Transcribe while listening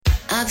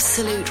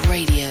Absolute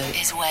Radio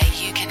is where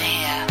you can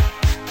hear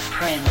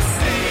Prince,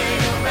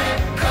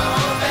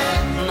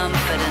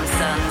 Mumford and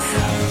Sons,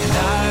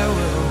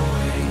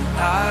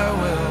 I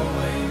will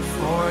wait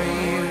for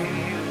you,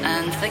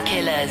 and The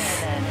Killers.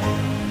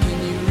 Can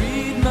you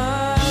read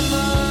my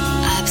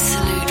mind?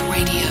 Absolute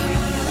Radio,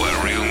 where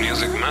real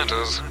music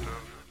matters.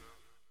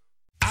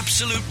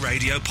 Absolute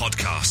Radio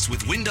podcasts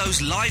with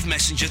Windows Live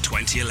Messenger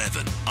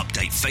 2011.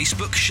 Update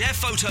Facebook, share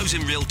photos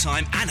in real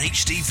time and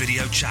HD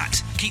video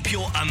chat. Keep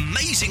your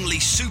amazingly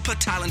super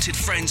talented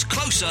friends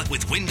closer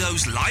with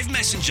Windows Live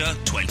Messenger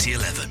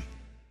 2011.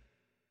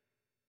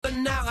 But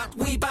now at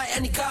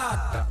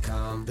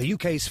WeBuyAnyCar.com. The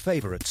UK's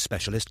favourite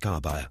specialist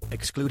car buyer,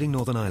 excluding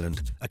Northern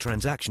Ireland. A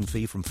transaction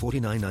fee from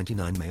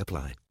 $49.99 may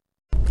apply.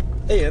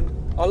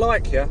 Ian, I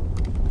like you.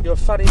 You're a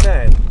funny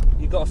man.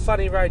 You've got a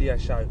funny radio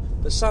show.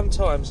 But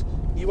sometimes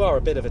you are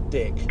a bit of a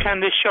dick. Can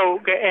this show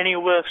get any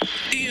worse?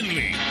 Ian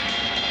Lee.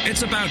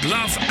 It's about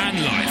love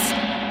and life.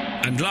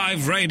 And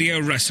live radio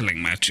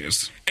wrestling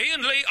matches.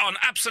 Ian Lee on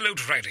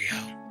Absolute Radio.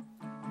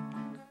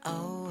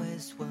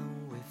 Always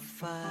when we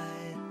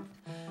fight,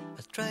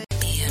 I try.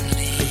 Ian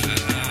Lee.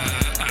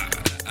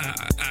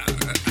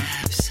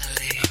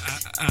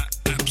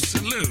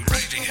 Absolute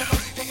Radio.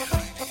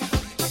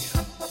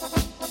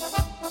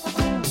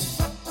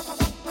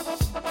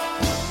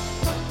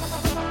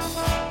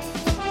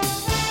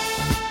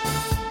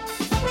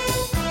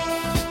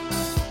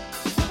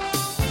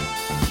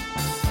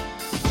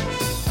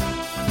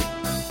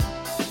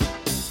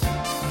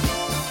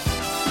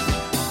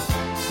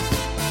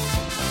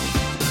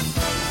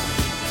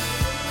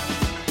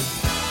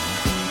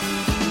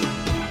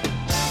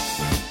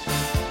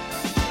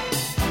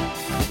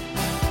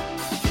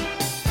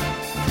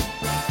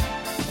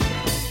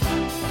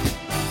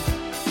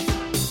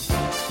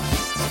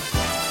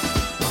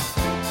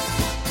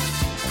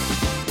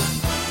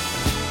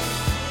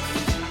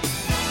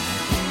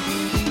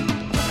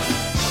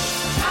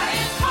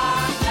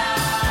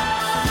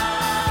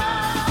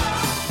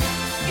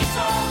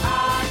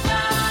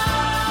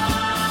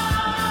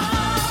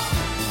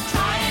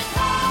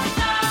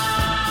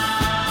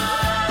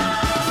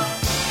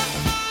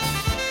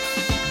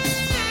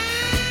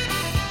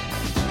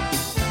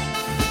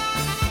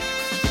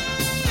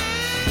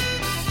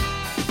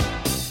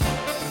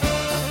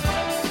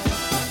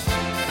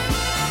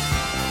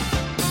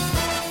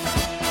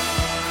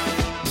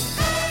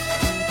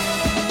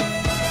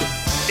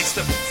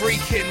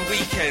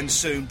 Weekend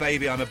soon,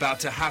 baby. I'm about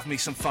to have me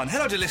some fun.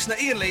 Hello, dear listener.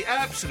 Ian Lee,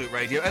 Absolute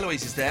Radio.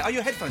 Eloise is there. Are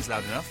your headphones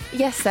loud enough?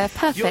 Yes, they're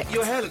perfect.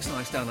 Your hair looks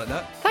nice down like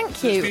that.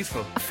 Thank you. It's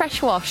beautiful.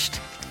 Fresh washed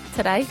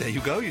today. There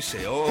you go. You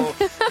see. Oh,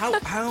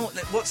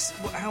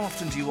 how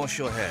often do you wash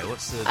your hair?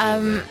 What's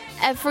the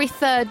every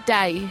third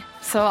day.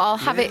 So I'll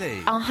have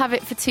Really? I'll have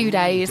it for 2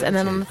 days, and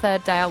then on the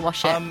third day I'll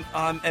wash it.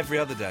 Every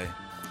other day.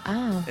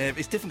 Oh.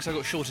 It's different because I've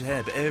got shorter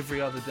hair, but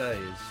every other day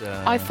is...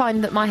 I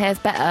find that my hair's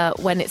better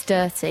when it's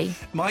dirty.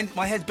 My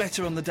hair's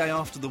better on the day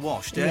after the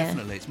wash,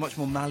 definitely. Yeah. It's much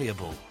more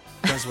malleable.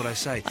 That's what I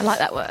say. I like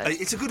that word.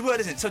 It's a good word,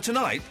 isn't it? So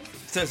tonight,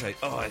 Thursday,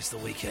 it's the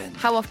weekend.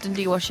 How often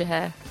do you wash your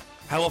hair?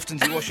 How often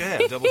do you wash your hair?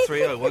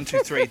 330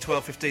 123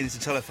 1215 is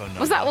the telephone number.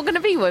 Was that going to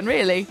be one,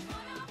 really?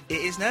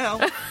 It is now.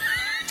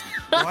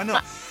 Why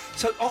not?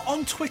 So,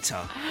 on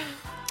Twitter,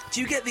 do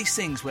you get these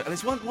things where...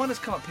 There's one that's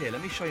come up here.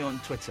 Let me show you on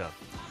Twitter.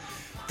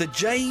 The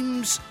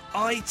James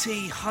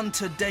I.T.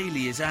 Hunter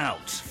Daily is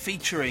out,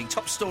 featuring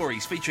top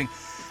stories,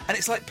 and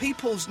it's like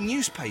people's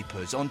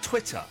newspapers on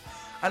Twitter,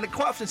 and it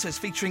quite often says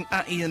featuring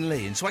 @Ian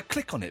Lee, and so I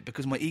click on it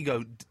because my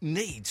ego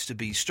needs to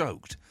be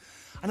stroked,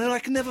 and then I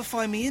can never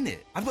find me in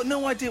it. I've got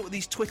no idea what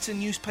these Twitter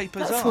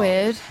newspapers are. That's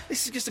weird.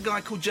 This is just a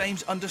guy called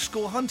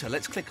James_Hunter.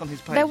 Let's click on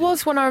his page. There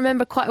was one I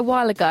remember quite a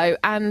while ago,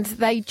 and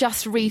they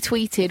just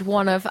retweeted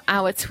one of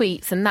our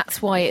tweets, and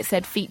that's why it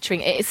said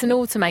featuring. It's an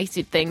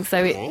automated thing,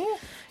 so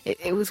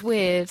it was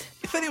weird.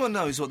 If anyone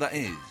knows what that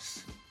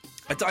is,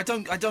 I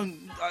don't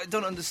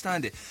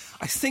understand it.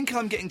 I think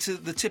I'm getting to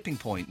the tipping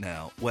point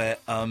now where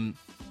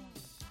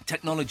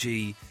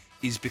technology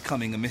is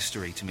becoming a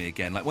mystery to me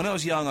again. Like when I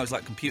was young, I was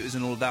like computers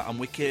and all of that. I'm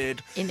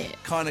wicked. In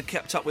it. Kind of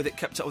kept up with it.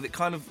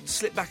 Kind of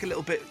slipped back a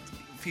little bit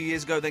a few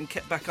years ago, then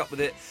kept back up with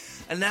it.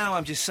 And now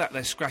I'm just sat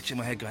there scratching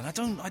my head going, I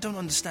don't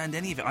understand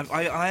any of it.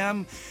 I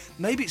am...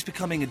 Maybe it's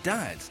becoming a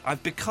dad.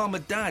 I've become a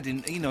dad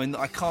in that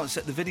I can't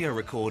set the video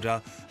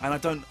recorder and I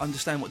don't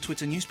understand what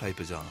Twitter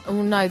newspapers are.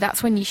 Oh, no,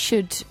 that's when you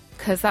should...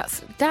 Because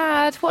that's...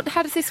 Dad,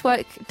 how does this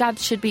work?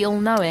 Dads should be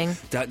all-knowing.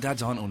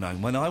 Dads aren't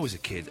all-knowing. When I was a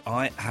kid,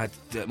 I had...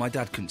 my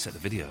dad couldn't set the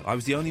video. I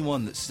was the only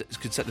one that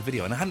could set the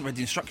video, and I hadn't read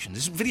the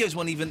instructions. These videos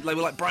weren't even... They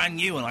were, like, brand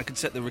new, and I could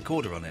set the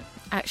recorder on it.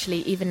 Actually,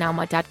 even now,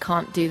 my dad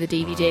can't do the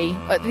DVD.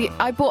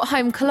 I brought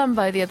home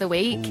Columbo the other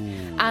week,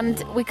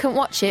 and we couldn't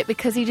watch it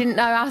because he didn't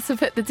know how to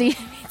put the DVD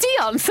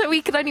on, so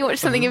we could only watch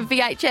something in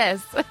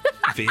VHS.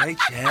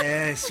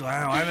 VHS,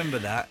 wow, I remember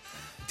that.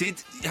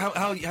 How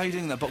are you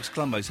doing that box of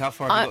Columbos? How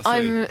far have you got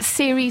through? I'm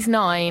Series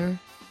 9.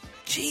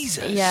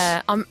 Jesus.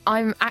 Yeah,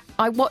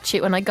 I watch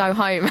it when I go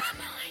home.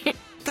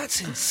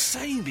 That's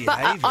insane But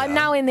behaviour. I'm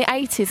now in the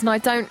 80s,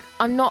 and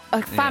I'm not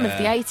a fan of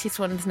the Yeah. 80s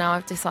ones now,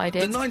 I've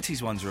decided. The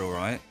 90s ones are all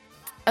right.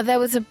 There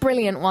was a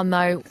brilliant one,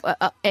 though,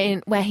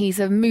 where he's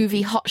a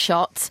movie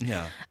hotshot,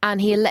 Yeah. and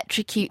he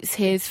electrocutes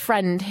his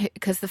friend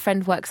because the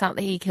friend works out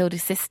that he killed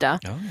his sister.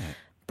 Oh, yeah.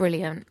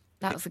 Brilliant.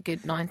 That was a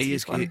good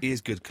 90s one. He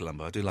is good,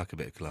 Columbo. I do like a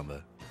bit of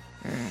Columbo.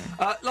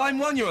 Line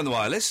 1, you're on the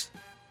wireless.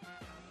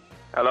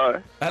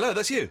 Hello. Hello,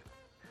 that's you.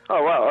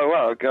 Oh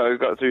wow! I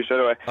got through straight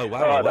away. Oh,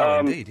 wow, All right, wow,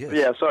 indeed, yes.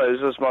 Yeah, sorry,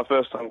 this is my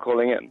first time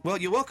calling in. Well,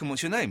 you're welcome.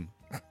 What's your name?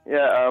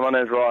 Yeah, my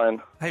name's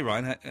Ryan. Hey,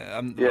 Ryan.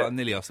 Yeah. I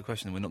nearly asked the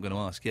question that we're not going to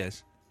ask.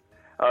 Yes.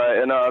 All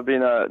right, I've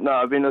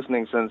been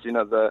listening since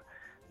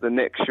the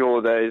Nick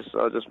Shaw days.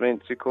 I just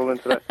meant to call in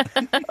today.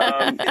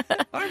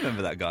 I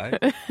remember that guy.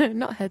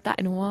 Not heard that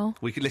in a while.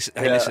 We could listen.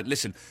 Hey, Yeah.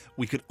 listen.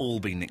 We could all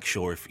be Nick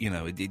Shaw if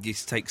it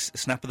just takes a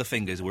snap of the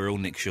fingers. We're all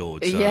Nick Shaw.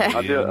 So Yeah.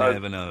 you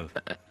never know.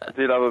 I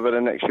do love a bit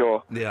of Nick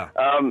Shaw. Yeah.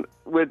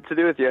 To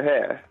do with your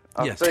hair,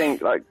 I Yes.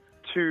 think like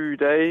 2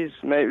 days,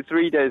 maybe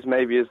 3 days,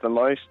 maybe is the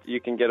most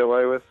you can get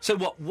away with. So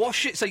what?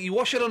 Wash it. So you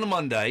wash it on a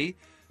Monday.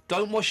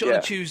 Don't wash it on Yeah.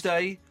 a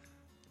Tuesday.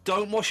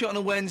 Don't wash it on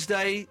a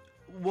Wednesday.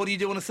 What do you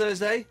do on a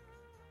Thursday?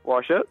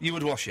 Wash it. You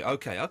would wash it.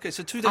 Okay.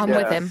 So 2 days. I'm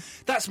with him.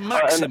 That's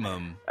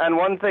maximum. And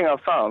one thing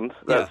I've found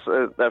that's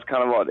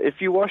kind of odd. If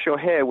you wash your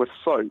hair with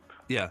soap,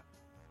 Yeah.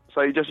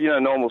 so you just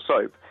normal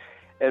soap,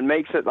 it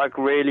makes it like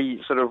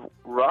really sort of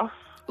rough,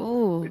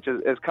 Ooh, which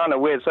is kind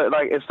of weird. So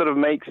like it sort of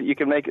makes it, you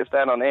can make it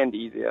stand on end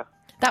easier.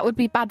 that would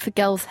be bad for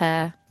girls'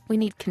 hair. We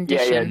need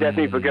condition. Yeah,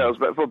 definitely for girls,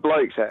 but for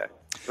blokes' hair.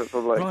 For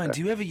blokes' Ryan, hair. do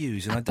you ever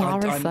use? And bar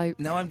of soap.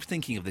 now I'm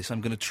thinking of this. I'm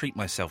going to treat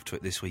myself to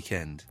it this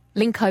weekend.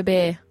 Linko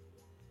beer.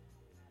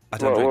 I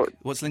don't What- drink.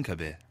 What's Linko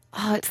beer?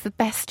 Oh, it's the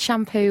best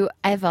shampoo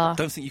ever.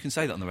 Don't think you can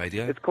say that on the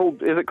radio. Is it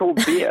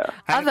called beer?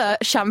 Other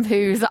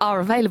shampoos are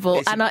available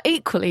It's and are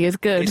equally as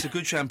good. It's a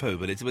good shampoo,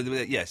 but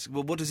yes.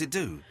 Well, what does it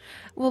do?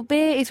 Well,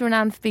 beer is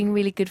renowned for being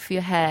really good for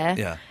your hair.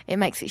 Yeah. It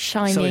makes it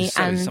So shiny is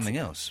and something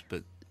else,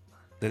 but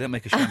they don't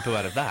make a shampoo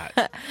out of that.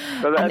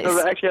 Does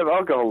it actually have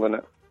alcohol in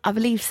it? I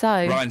believe so.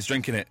 Ryan's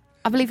drinking it.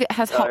 I believe it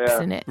has hops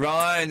yeah. in it.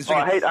 Ryan's Oh,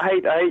 drinking. I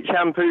hate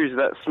shampoos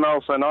that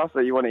smell so nice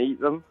that you want to eat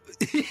them.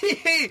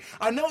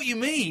 I know what you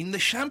mean. The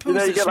shampoos You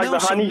that get like smell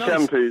the honey so nice.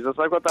 shampoos. It's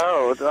like, what the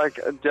hell? Like,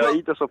 do I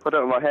eat this or put it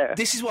in my hair?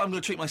 This is what I'm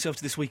going to treat myself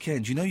to this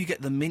weekend. You know, you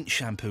get the mint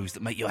shampoos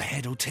that make your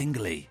head all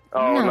tingly.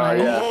 Oh No. no,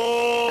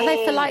 yeah. Are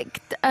they for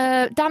like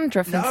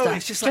dandruff and No, stuff?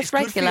 it's just like it's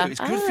regular. Good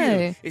for you. It's good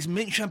for you. It's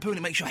mint shampoo and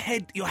it makes your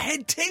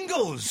head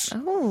tingles.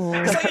 Oh.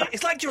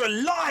 It's like you're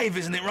alive,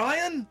 isn't it,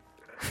 Ryan?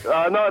 No,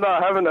 I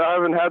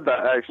haven't had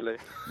that actually.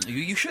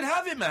 You should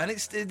have it, man.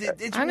 It's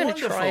I'm gonna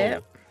wonderful. try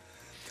it.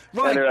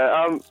 Right.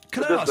 Anyway,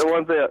 Can I just ask? the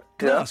one thing.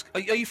 Can I Yeah. ask? Are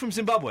you from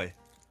Zimbabwe?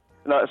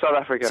 No, South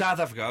Africa. South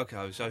Africa. Okay,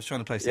 I was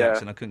trying to place the Yeah.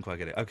 accent. I couldn't quite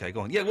get it. Okay,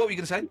 go on. Yeah, what were you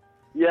going to say?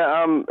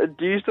 Yeah.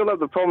 Do you still have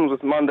the problems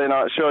with Monday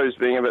night shows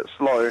being a bit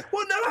slow?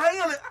 Well,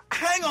 no,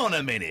 hang on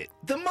a minute.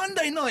 The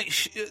Monday night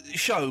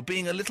show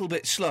being a little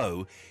bit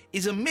slow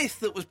is a myth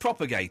that was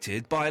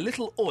propagated by a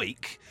little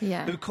oik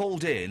Yeah. who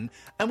called in,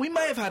 and we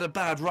may have had a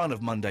bad run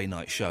of Monday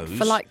night shows.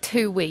 For like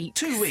 2 weeks.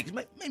 2 weeks,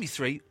 maybe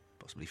 3,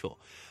 possibly 4.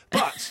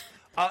 But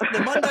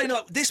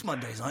this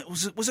Monday's night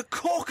was a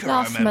corker,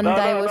 Last I remember.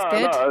 Monday was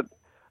good. No,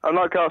 I'm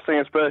not casting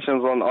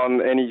aspersions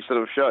on any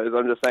sort of shows.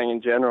 I'm just saying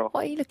in general.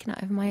 What are you looking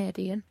at over my head,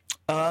 Ian?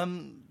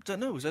 Don't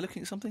know, was I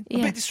looking at something? I'm a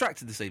Yeah. bit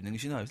distracted this evening,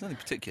 as you know. It's nothing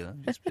particular.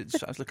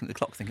 I was looking at the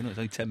clock thinking, it's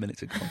only 10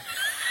 minutes ago.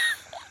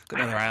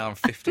 Got another hour and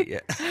 50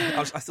 yet.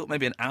 I thought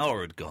maybe an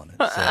hour had gone.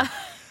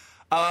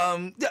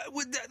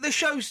 The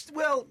show's,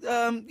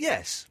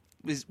 yes.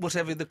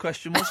 Whatever the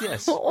question was,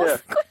 yes. Yeah.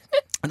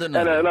 I don't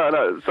know.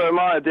 No. So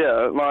my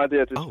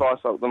idea to spice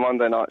up the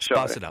Monday night show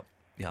Spice it up,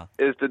 yeah.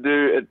 is to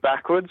do it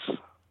backwards.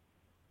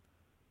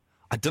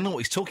 I don't know what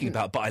he's talking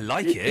about, but I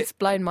like it. It's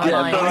blown my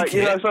Yeah, mind. so like like,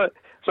 it. so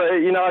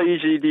how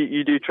usually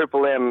you do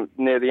Triple M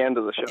near the end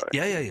of the show.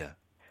 Yeah.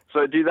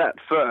 So do that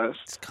first.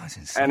 This guy's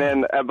insane. And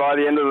then by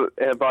the end of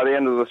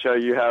the show,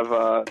 you have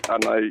I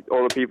don't know,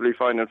 all the people who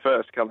phone in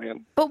first coming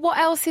in. But what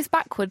else is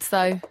backwards,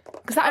 though?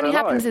 Because that I only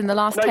don't know. happens in the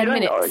last No, you 10 don't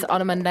minutes know.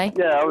 on a Monday.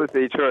 Yeah,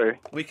 obviously true.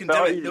 We can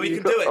So do it. We you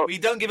can do got- it. We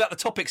don't give out the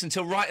topics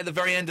until right at the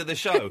very end of the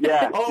show.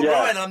 Yeah, Oh, yeah.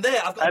 Ryan, I'm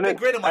there. I've got a big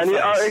grin on my and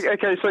face.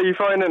 okay, so you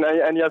phone in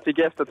and you have to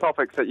guess the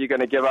topics that you're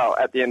going to give out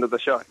at the end of the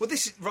show. Well,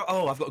 this is.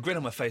 Oh, I've got a grin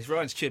on my face.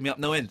 Ryan's cheered me up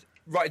no end.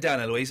 Write it down,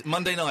 Eloise.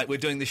 Monday night, we're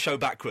doing this show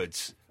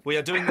backwards. We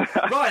are doing...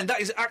 Ryan,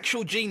 that is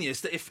actual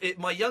genius that if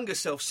my younger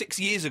self 6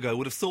 years ago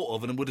would have thought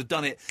of and would have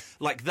done it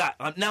like that.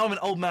 Now I'm an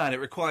old man. It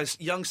requires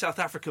young South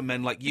African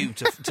men like you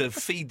to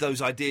feed those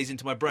ideas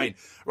into my brain.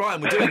 Ryan,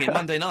 we're doing it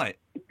Monday night.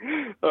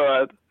 All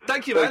right.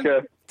 Thank you, man.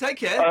 Okay. Take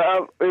care.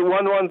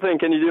 One thing,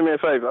 can you do me a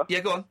favour? Yeah,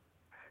 go on.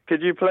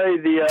 Could you play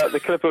the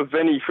clip of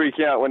Vinny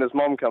freaking out when his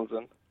mom comes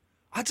in?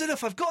 I don't know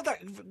if I've got that.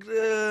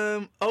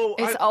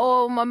 It's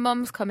my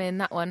mum's come in,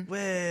 that one.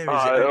 Where is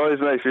Oh, it it? always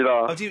makes me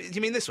laugh. Oh, do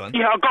you mean this one?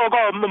 Yeah,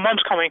 go. My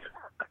mum's coming.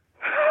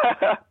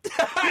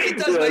 It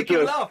does Yeah, make you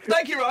good. laugh.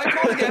 Thank you, Ryan.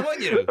 Call again,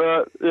 won't you?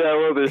 Yeah,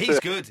 will do.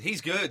 He's good.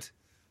 He's good.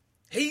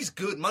 He's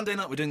good. Monday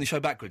night we're doing the show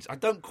backwards. I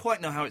don't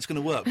quite know how it's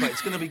going to work, but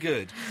it's going to be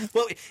good.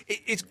 Well,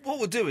 it's what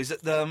we'll do is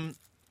that I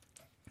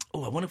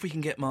wonder if we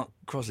can get Mark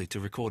Crosley to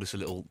record us a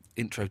little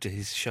intro to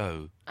his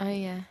show. Oh,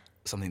 yeah.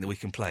 Something that we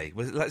can play.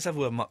 Well, let's have a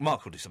word.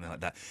 Mark will do something like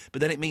that. But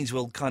then it means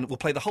we'll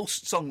play the whole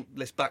song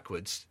list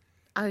backwards.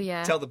 Oh,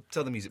 yeah. Tell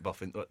the music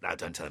boffin. No,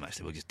 don't tell him,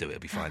 actually. We'll just do it. It'll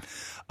be fine.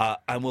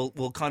 And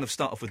we'll kind of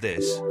start off with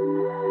this.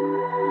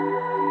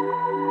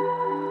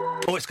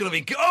 Oh, it's going to be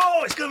good.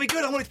 Oh, it's going to be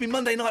good. I want it to be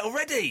Monday night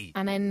already.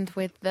 And end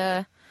with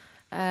the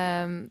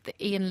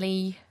Ian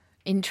Lee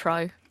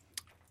intro.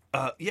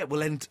 Yeah,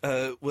 we'll end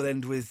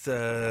with.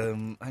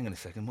 Hang on a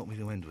second. What are we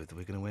going to end with?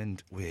 We're going to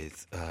end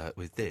with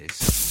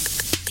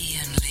this.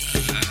 Ian Lee.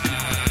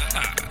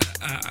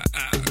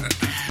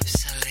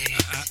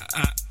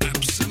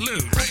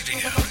 Absolute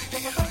Radio.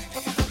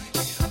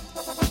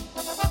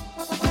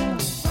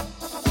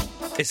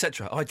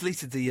 Etc. I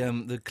deleted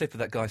the clip of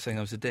that guy saying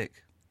I was a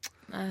dick.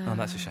 Oh,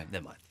 that's a shame.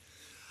 Never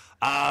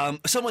mind.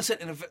 Someone sent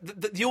in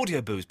the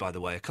audio boos, by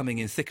the way, are coming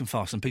in thick and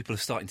fast, and people are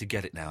starting to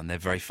get it now, and they're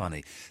very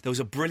funny. There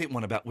was a brilliant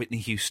one about Whitney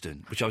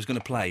Houston, which I was going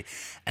to play,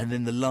 and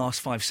then the last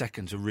 5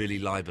 seconds are really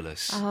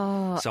libelous.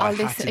 Oh, so I had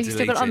to Have you still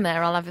delete got it on it.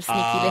 there? I'll have a sneaky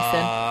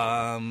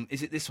listen.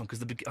 Is it this one?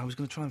 Because I was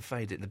going to try and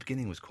fade it. The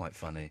beginning was quite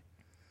funny.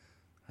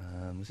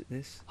 Was it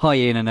this? Hi,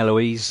 Ian and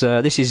Eloise.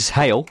 This is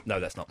Hale.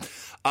 No, that's not.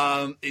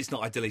 It's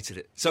not. I deleted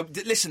it. So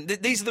listen,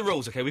 these are the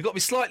rules. Okay, we've got to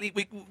be slightly.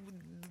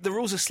 The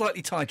rules are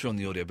slightly tighter on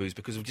the audio boos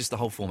because of just the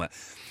whole format.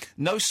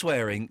 No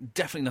swearing,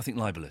 definitely nothing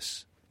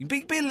libelous.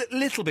 Be a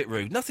little bit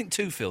rude, nothing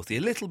too filthy,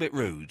 a little bit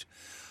rude.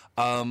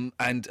 And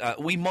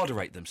we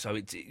moderate them, so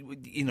if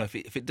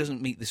it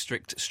doesn't meet the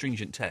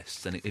stringent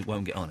tests, then it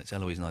won't get on. It's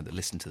Eloise and I that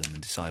listen to them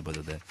and decide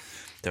whether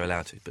they're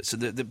allowed to. But so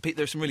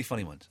there are some really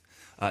funny ones.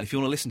 If you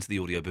want to listen to the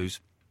audio boos,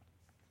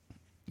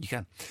 you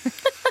can.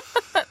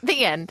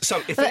 The end.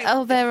 So if there's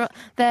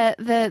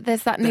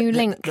that new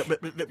link.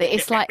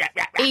 It's like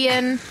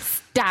Ian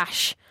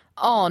dash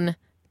on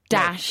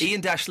dash.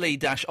 Ian dash Lee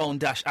dash on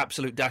dash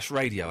absolute dash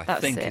radio. I That's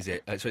think it. is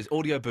it. So it's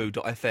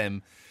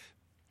audioboo.fm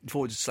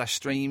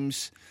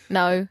 /streams.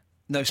 No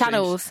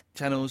channels. Streams.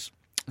 Channels.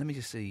 Let me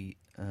just see.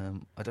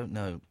 I don't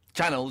know.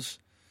 Channels.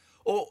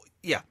 Or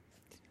yeah.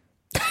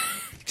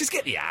 Just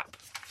get the app.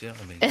 Do you know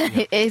what I mean?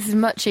 Yeah. It is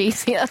much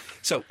easier.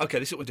 So okay,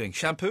 this is what we're doing.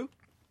 Shampoo.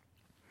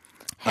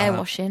 Hair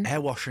washing.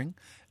 Hair washing.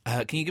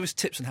 Can you give us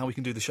tips on how we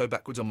can do the show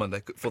backwards on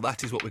Monday? For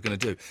that is what we're going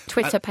to do.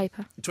 Twitter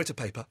paper. Twitter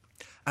paper.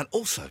 And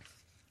also,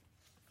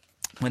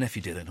 my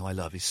nephew Dylan, who I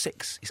love, is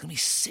 6. He's going to be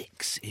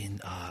 6 in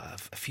a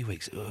few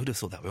weeks. Who'd have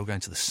thought that? We're all going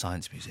to the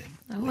Science Museum.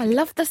 Oh, I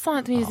love the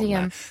Science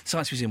Museum. Man.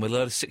 Science Museum with a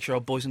load of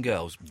 6-year-old boys and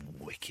girls.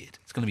 Wicked.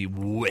 It's going to be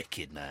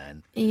wicked,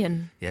 man.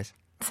 Ian. Yes?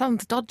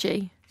 Sounds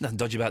dodgy. Nothing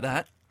dodgy about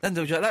that. Nothing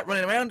dodgy about that.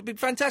 Running around, it'd be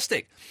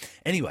fantastic.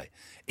 Anyway,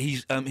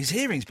 his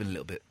hearing's been a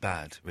little bit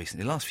bad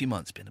recently. The last few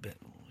months been a bit.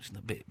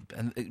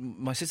 And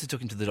my sister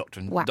took him to the doctor,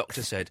 and the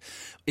doctor said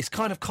it's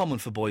kind of common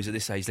for boys at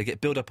this age. They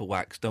get build up a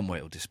wax. Don't worry,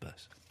 it'll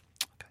disperse.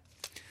 Okay.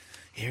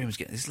 Hearing was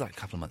getting. This is like a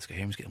couple of months ago.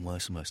 Hearing was getting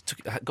worse and worse.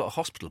 I got a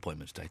hospital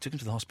appointment today. Took him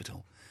to the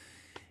hospital.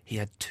 He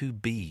had 2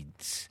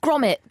 beads.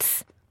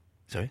 Grommets.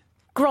 Sorry.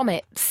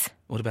 Grommets.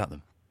 What about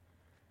them?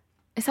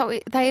 Is that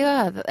what they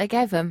are that they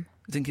gave them?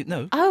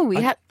 No.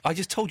 Oh, I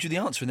just told you the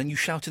answer, and then you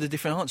shouted a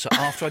different answer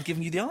after I'd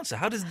given you the answer.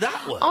 How does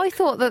that work? I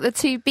thought that the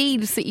 2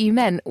 beads that you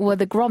meant were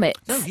the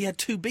grommets. No, he had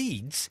 2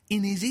 beads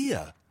in his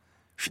ear.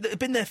 That had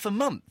been there for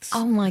months.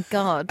 Oh, my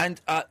God. And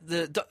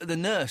the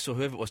nurse, or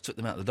whoever it was, took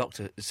them out. The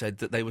doctor said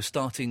that they were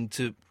starting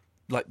to,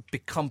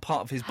 become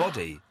part of his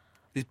body.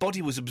 His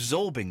body was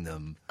absorbing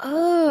them.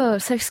 Oh,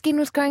 so skin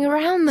was going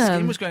around them.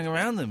 Skin was going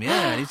around them,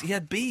 yeah. He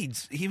had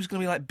beads. He was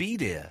going to be like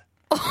bead ear.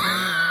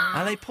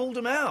 And they pulled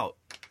him out.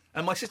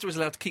 And my sister was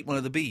allowed to keep one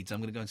of the beads. I'm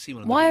going to go and see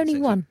one of the beads. Why only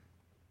one?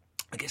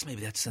 I guess maybe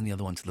they had to send the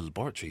other one to the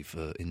laboratory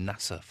in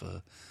NASA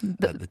for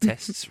the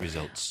tests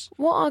results.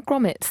 What are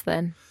grommets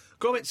then?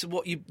 Grommets are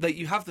what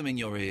you have them in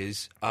your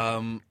ears,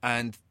 and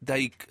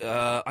they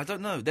I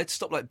don't know, they'd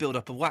stop build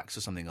up of wax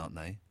or something, aren't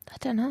they? I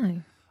don't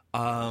know.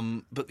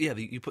 But yeah,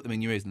 you put them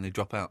in your ears and they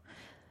drop out.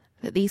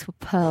 But these were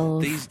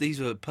pearls. These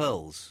were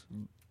pearls,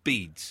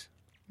 beads.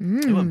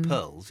 They weren't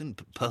pearls. Didn't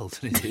put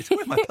pearls in it.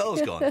 Where my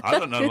pearls gone? I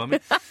don't know, Mummy.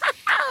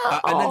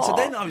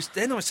 Then I was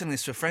telling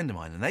this to a friend of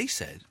mine, and they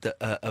said that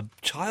a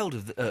child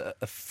of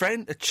a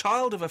friend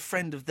of a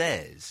friend of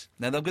theirs.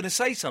 Now I'm going to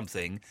say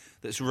something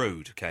that's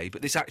rude, okay?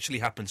 But this actually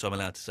happened, so I'm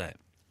allowed to say it.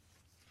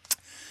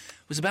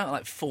 It was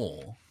about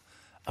 4.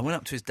 I went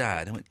up to his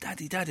dad and went,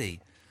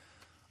 "Daddy,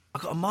 I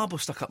got a marble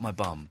stuck up my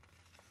bum.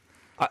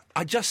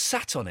 I just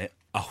sat on it."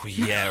 Oh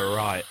yeah,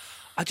 right.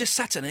 I just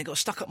sat on it and it got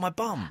stuck up my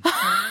bum.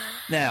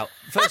 Now,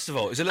 first of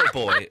all, it was a little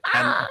boy,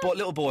 and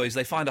little boys,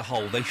 they find a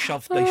hole, they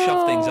shove things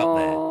up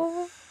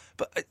there.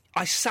 But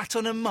I sat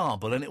on a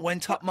marble and it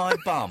went up my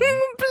bum.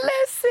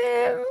 Bless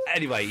him.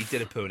 Anyway, he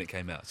did a poo and it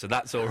came out, so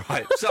that's all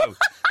right. So,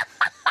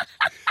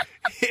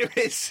 here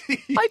is...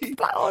 I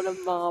sat on a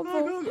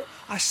marble.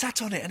 I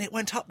sat on it and it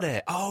went up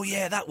there. Oh,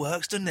 yeah, that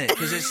works, doesn't it?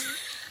 Because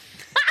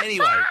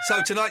Anyway,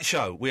 so tonight's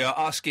show, we are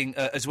asking,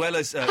 as well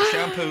as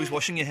shampoos,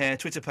 washing your hair,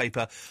 Twitter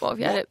paper. What have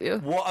you had up your...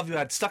 What have you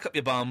had stuck up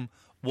your bum?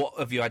 What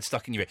have you had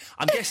stuck in your ear?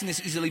 I'm guessing this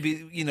easily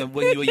be,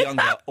 when you were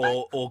younger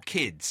or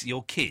kids.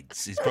 Your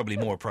kids is probably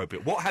more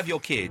appropriate. What have your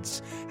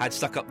kids had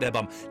stuck up their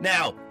bum?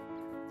 Now,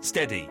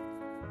 steady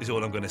is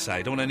all I'm going to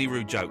say. Don't want any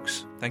rude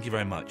jokes. Thank you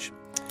very much.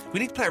 We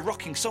need to play a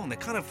rocking song. They're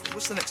kind of...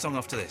 What's the next song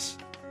after this?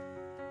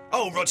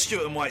 Oh, Rod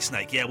Stewart and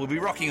Whitesnake. Yeah, we'll be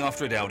rocking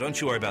after Adele. Don't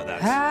you worry about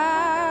that.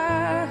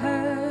 I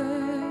heard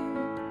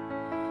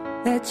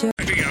that you're...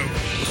 Here we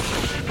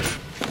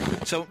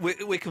go. So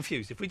we're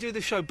confused. If we do the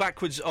show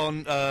backwards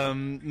on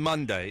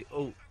Monday...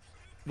 Oh,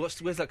 where's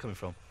that coming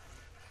from?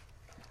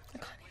 I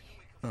can't hear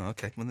you. Oh,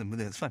 okay. Well, then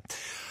that's fine.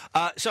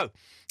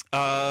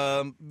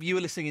 You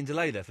were listening in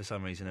delay there for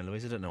some reason,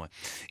 Eloise. I don't know why.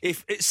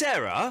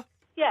 Sarah...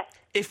 Yes.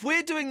 If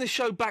we're doing the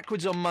show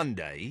backwards on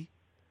Monday...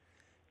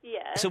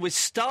 Yeah. So we're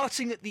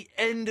starting at the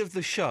end of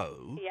the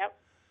show. Yep.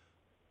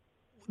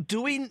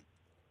 Do we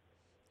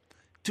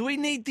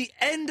need the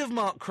end of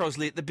Mark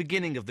Crosley at the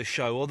beginning of the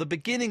show, or the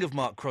beginning of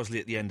Mark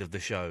Crosley at the end of the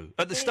show?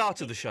 At the start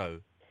of the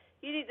show?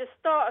 You need the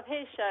start of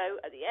his show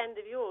at the end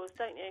of yours,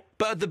 don't you?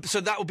 But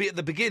so that will be at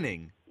the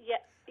beginning.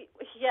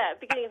 Yeah,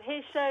 beginning of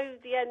his show,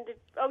 the end of...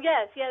 Oh,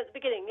 yes, at the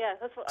beginning, yeah.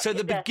 That's what. So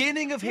the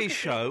beginning of his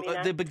show,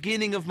 at the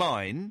beginning of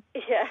mine...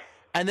 Yeah.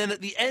 And then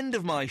at the end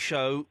of my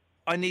show,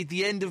 I need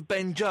the end of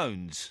Ben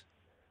Jones.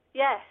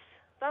 Yes,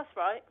 that's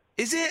right.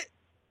 Is it?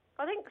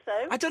 I think so.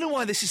 I don't know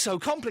why this is so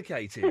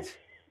complicated. No,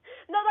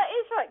 that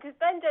is right, because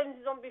Ben Jones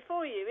is on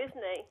before you,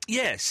 isn't he?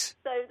 Yes.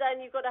 So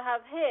then you've got to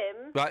have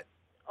him Right.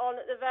 on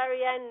at the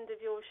very end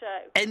of your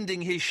show.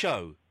 Ending his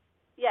show.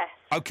 Yes.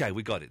 Okay,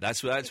 we got it.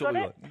 That's what we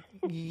got.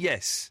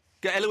 Yes.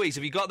 Eloise,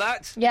 have you got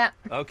that? Yeah.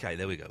 Okay,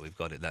 there we go. We've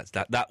got it.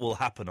 That will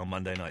happen on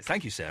Monday night.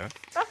 Thank you, Sarah.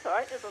 That's all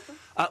right, no problem.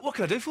 What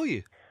can I do for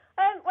you?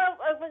 Well,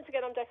 once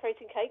again, I'm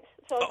decorating cakes.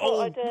 So I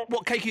thought I'd...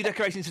 What cake are you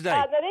decorating today?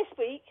 Now, this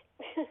week,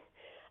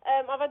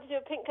 I've had to do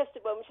a pink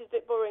custard one, which is a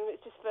bit boring.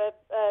 It's just for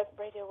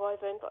Radio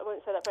Wyvern, but I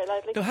won't say that very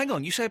loudly. No, hang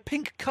on. You say a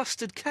pink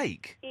custard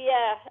cake?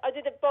 Yeah, I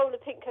did a bowl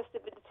of pink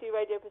custard with the two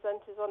radio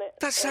presenters on it.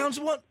 That sounds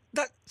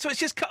So it's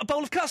just a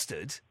bowl of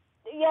custard?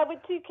 Yeah, with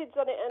two kids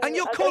on it. And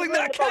you're calling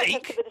that a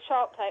cake? With a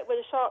shark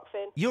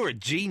fin. You're a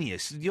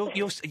genius. And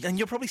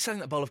you're probably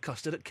selling that bowl of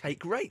custard at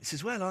cake rates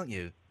as well, aren't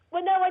you?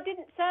 Well, no, I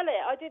didn't sell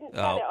it.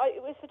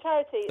 It was for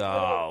charity.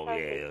 Oh,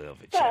 yeah,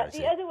 for But charity.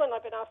 the other one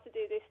I've been asked to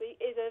do this week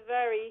is a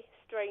very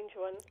strange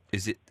one.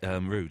 Is it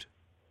rude?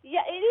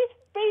 Yeah, it is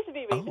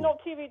reasonably rude, but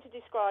not too rude to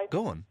describe.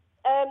 Go on.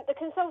 The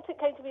consultant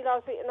came to me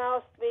last week and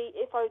asked me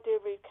if I would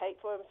do a rude cake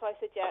for him. So I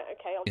said, yeah,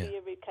 okay, I'll do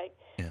you a rude cake.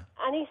 Yeah.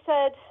 And he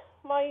said,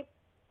 my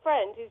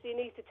friend, who's the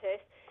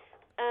anaesthetist,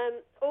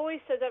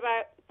 always says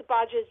about the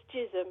badger's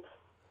jism.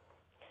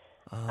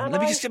 Let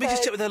me just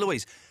check with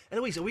Eloise.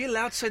 Eloise, are we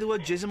allowed to say the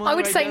word jism on I the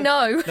would radio? say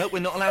no. No, we're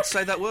not allowed to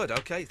say that word.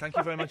 Okay, thank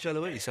you very much,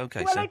 Eloise.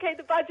 Okay, well, okay,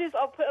 the badgers,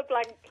 I'll put a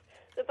blank.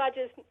 The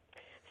badgers.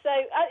 So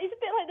it's a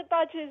bit like the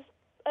badgers'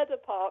 other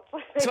part.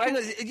 So hang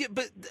on,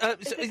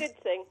 it's a good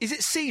thing. Is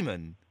it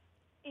semen?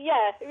 Yeah,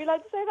 are you allowed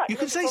to say that? You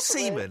can say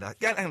semen.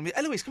 Hang on,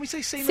 Eloise, can we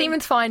say semen?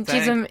 Semen's fine.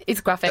 Jism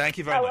is graphic. Thank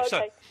you very much.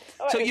 Okay.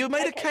 So you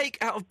made a cake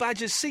out of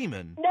badger's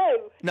semen?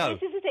 No.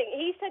 This is the thing.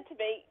 He said to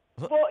me,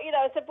 well,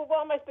 I said, well,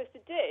 what am I supposed to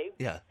do?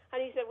 Yeah.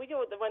 And he said, well,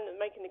 you're the one that's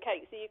making the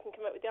cake, so you can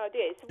come up with the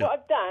ideas. So what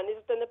I've done is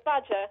I've done a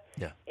badger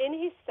in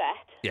his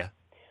set,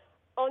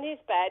 on his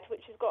bed,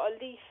 which has got a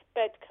leaf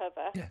bed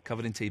cover. Yeah,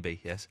 covered in TB,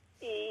 yes.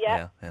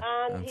 Yeah.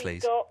 And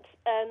he's got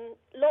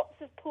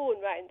lots of porn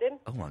round him.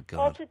 Oh, my God.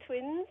 Otter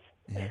twins.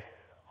 Yeah.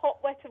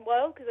 Hot, wet and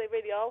wild, because they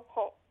really are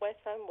hot, wet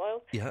and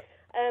wild. Yeah.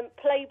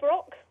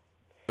 Playbrock.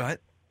 Right.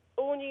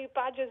 All new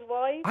badger's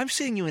wives. I'm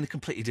seeing you in a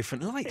completely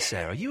different light,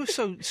 Sarah. You were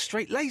so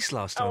straight-laced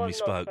last time we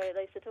spoke. I'm not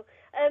straight-laced at all.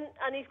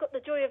 And he's got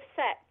the joy of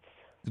sets.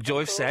 The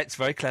joy of sets,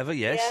 very clever,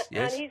 yes.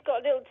 Yeah, and he's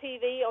got a little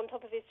TV on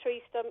top of his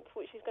tree stump,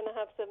 which is going to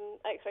have some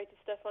X-rated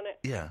stuff on it.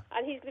 Yeah.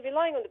 And he's going to be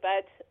lying on the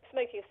bed,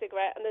 smoking a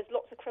cigarette, and there's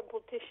lots of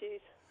crumpled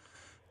tissues.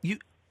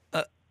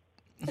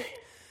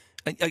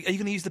 Are you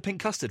going to use the pink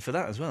custard for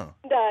that as well?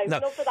 No,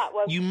 not for that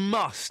one. You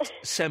must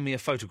send me a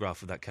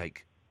photograph of that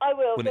cake. I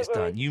will. When it's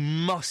done. You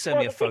must send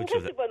me a photo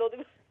of it. One or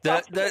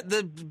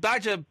the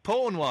badger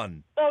porn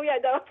one. Oh, yeah,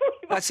 no.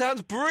 That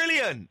sounds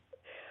brilliant.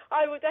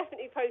 I will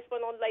definitely post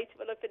one on later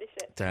when I finish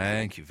it.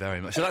 Thank you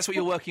very much. So that's what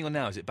you're working on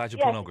now, is it? Badger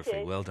Yes, pornography.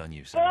 it is. Well done,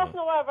 you. Well, that's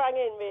not why I rang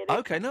in, really.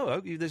 Okay, no,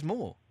 there's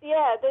more.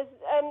 Yeah, there's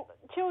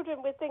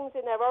children with things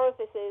in their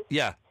orifices.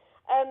 Yeah.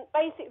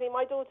 Basically,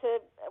 my daughter,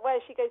 where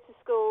she goes to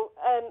school,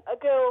 a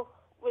girl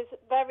was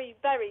very,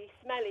 very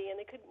smelly, and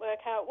they couldn't work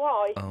out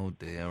why. Oh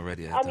dear,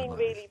 already.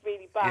 Really,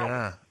 really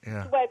bad.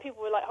 Yeah. Where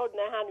people were like holding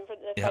their hand in front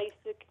of their face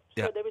to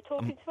show they were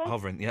talking to her.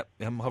 Hovering. Yep,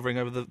 I'm hovering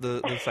over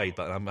the fade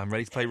button. I'm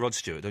ready to play Rod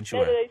Stewart. Don't you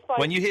No, worry. it's fine.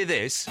 When you hear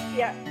this,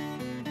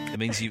 it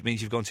means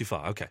you've gone too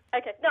far. Okay.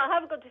 Okay. No, I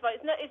haven't gone too far.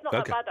 It's not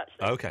that bad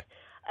actually. Okay.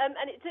 And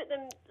it took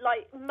them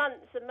like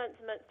months and months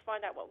and months to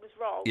find out what was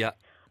wrong. Yeah.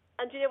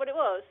 And do you know what it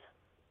was?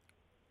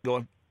 Go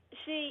on.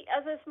 She,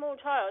 as a small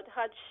child,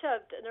 had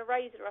shoved an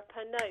eraser up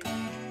her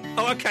nose.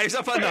 Oh, okay, it's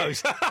up her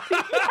nose.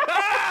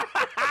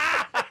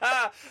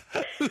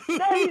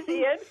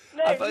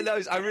 Ian.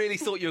 No. I really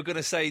thought you were going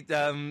to say,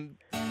 and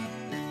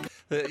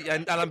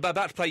I'm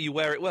about to play You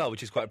Wear It Well,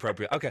 which is quite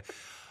appropriate. Okay.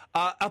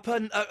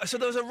 So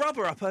there was a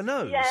rubber up her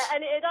nose. Yeah,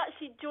 and it had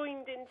actually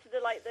joined into the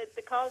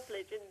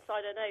cartilage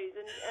inside her nose,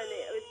 and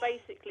it was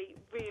basically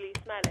really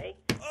smelly.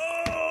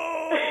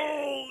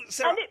 Oh!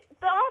 Sarah.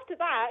 But after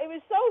that, it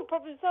was solved,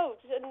 problem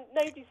solved, and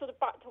nobody sort of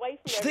backed away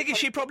from it. I think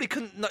she probably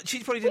couldn't.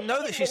 She probably didn't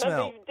know that she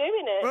smelled. Even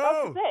doing it.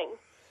 That's the thing.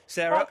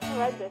 Sarah, That's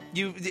horrendous.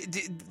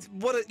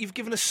 You've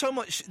given us so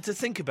much to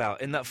think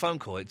about in that phone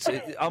call. It's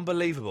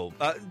unbelievable.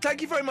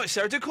 Thank you very much,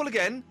 Sarah. Do call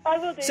again. I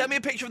will do. Send me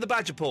a picture of the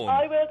badger porn.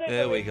 I will do.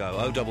 There we go.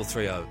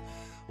 0330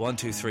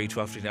 123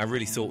 1215. I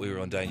really thought we were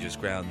on dangerous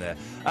ground there.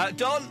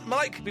 Don,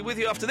 Mike, be with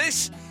you after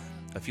this.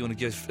 If you want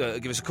to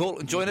give us a call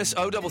and join us,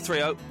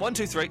 0330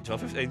 123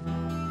 1215.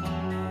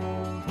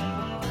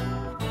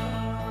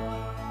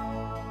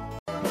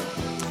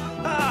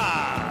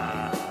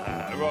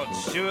 Rod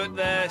Stewart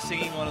there,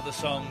 singing one of the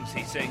songs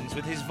he sings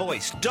with his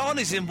voice. Don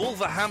is in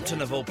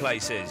Wolverhampton, of all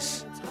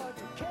places.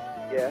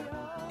 Yeah.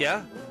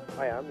 Yeah?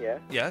 I am, yeah.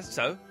 Yeah,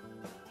 so?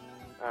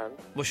 And?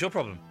 What's your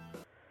problem?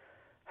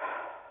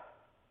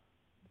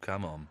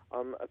 Come on.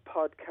 I'm a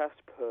podcast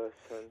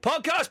person.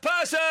 Podcast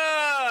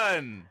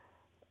person!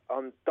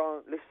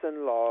 Don't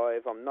listen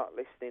live. I'm not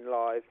listening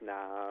live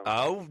now.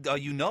 Oh, are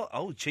you not?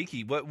 Oh,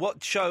 cheeky.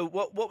 What show?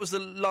 What was the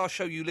last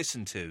show you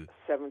listened to?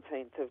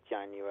 17th of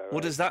January.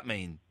 What does that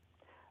mean?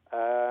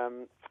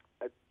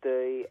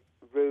 The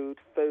Rude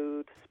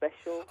Food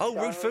special. Oh,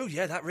 Rude Food.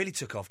 Yeah, that really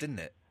took off, didn't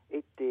it?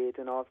 It did,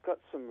 and I've got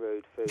some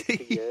rude food for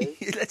you.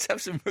 Let's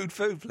have some rude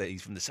food,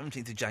 please, from the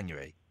 17th of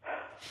January.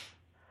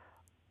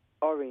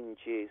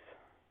 Oranges.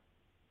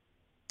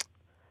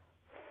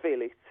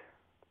 Fillet.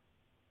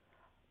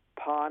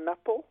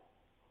 Pineapple.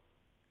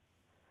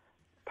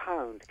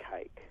 Pound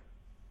cake.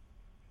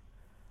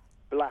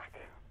 Black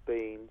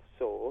bean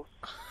sauce.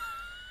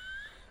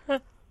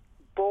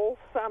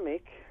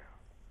 Balsamic.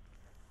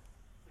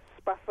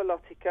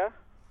 Spapholotica.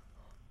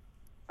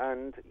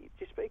 And do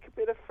you speak a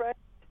bit of French?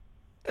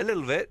 A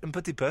little bit, un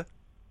petit peu.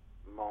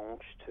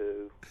 Mange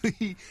tout.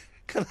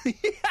 Can I...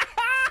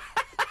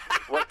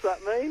 What's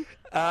that mean?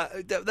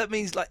 That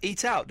means, like,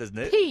 eat out, doesn't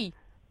it? Pee.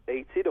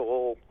 Eat it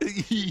all.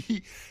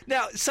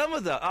 Now, some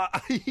of the...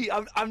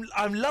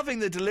 I'm loving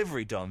the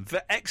delivery, Don.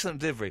 Excellent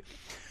delivery.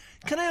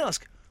 Can I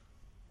ask,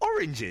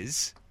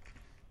 oranges?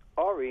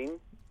 Orange.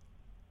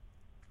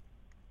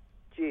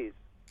 Jizz.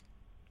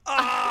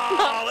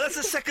 Oh, that's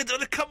the second...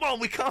 Come on,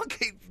 we can't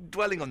keep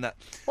dwelling on that.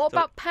 What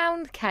about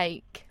pound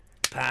cake?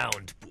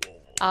 Pound.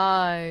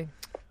 Oh.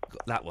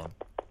 Got that one.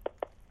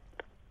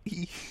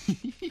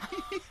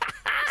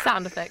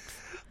 Sound effects.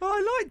 Oh,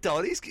 I like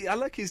Don. I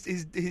like his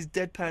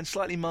deadpan,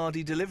 slightly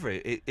mardy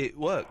delivery. It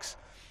works.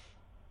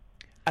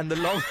 And the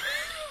long...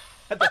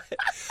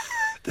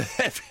 the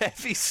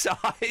heavy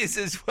sighs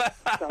as well.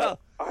 So,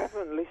 I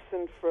haven't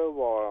listened for a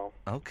while.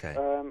 Okay.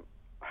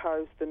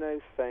 How's the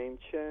new theme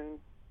tune?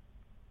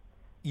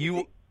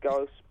 You...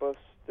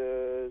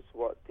 Ghostbusters,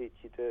 what did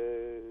you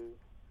do?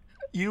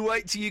 You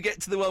wait till you get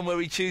to the one where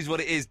we choose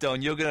what it is,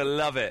 Don. You're going to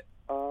love it.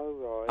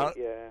 Oh, right,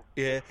 yeah.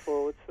 Yeah. Look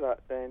forward to that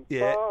then.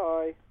 Yeah.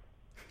 Bye.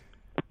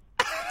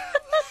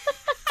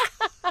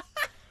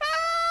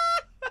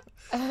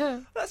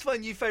 That's my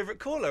new favourite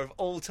caller of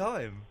all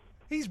time.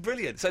 He's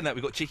brilliant. Saying that,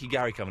 we've got Cheeky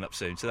Gary coming up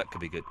soon, so that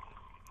could be good.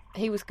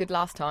 He was good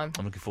last time.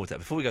 I'm looking forward to that.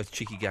 Before we go to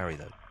Cheeky Gary,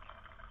 though.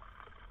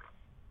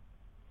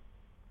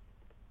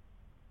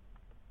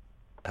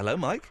 Hello,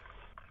 Mike?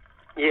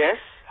 Yes,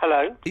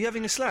 hello. Are you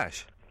having a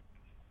slash?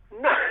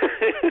 No.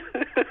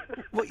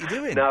 What are you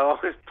doing? No,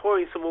 I was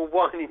pouring some more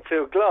wine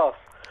into a glass.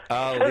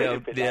 Oh,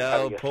 the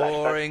old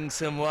pouring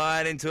some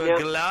wine into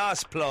a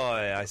glass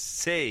ploy. I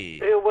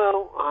see. Yeah,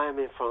 well, I am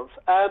in France.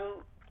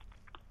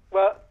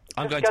 Well,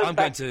 I'm going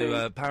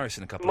to Paris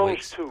in a couple of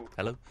weeks. Too.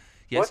 Hello.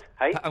 Yes. What?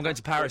 Hey. I'm going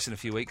to Paris in a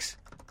few weeks.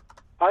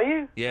 Are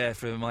you? Yeah,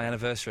 for my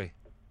anniversary.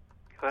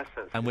 That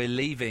sounds and we're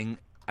leaving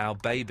our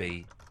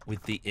baby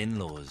with the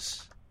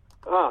in-laws.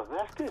 Oh,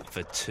 that's good.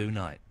 For 2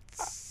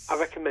 nights. I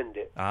recommend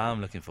it.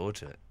 I'm looking forward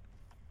to it.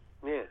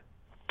 Yeah.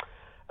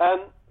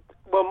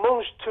 Well,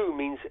 mange tout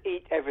means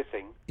eat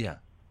everything. Yeah.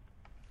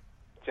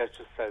 Just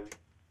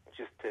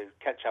to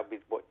catch up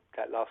with what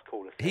that last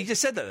caller said. He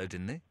just said that, though,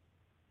 didn't he?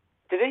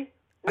 Did he?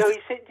 No, he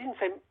didn't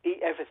say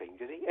eat everything,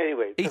 did he?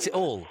 Anyway. Eat it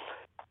all.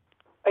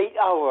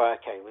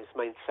 Okay, well, it's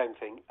the same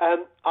thing.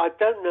 I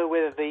don't know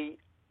whether the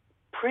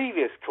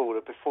previous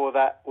caller before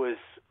that was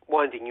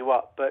winding you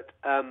up, but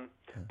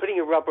putting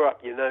a rubber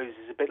up your nose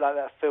is a bit like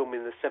that film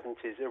in the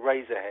 70s,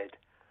 Eraserhead.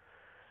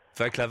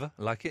 Very clever.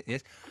 I like it,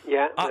 yes.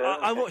 Yeah.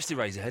 I watched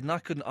Eraserhead and I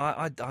couldn't...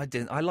 I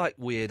didn't... I like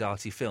weird,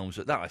 arty films,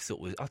 but that I thought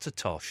was utter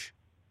tosh.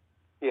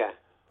 Yeah,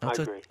 I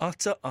agree.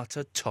 Utter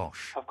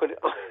tosh. I've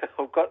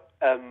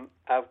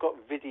got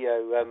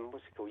video,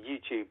 what's it called,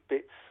 YouTube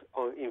bits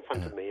in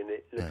front of me, and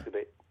it looks a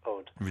bit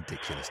odd.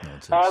 Ridiculous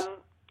nonsense.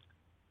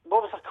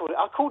 What was I called?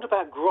 I called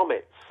about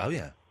grommets. Oh,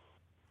 yeah.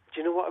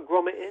 Do you know what a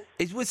grommet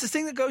is? It's the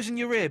thing that goes in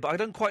your ear, but I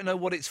don't quite know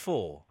what it's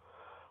for.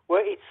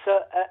 Well, it's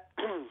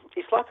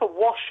like a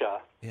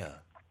washer. Yeah.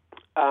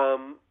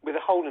 with a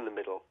hole in the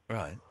middle.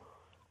 Right.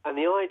 And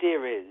the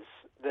idea is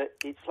that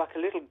it's like a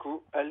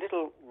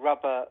little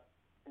rubber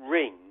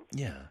ring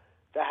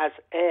that has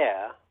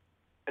air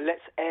and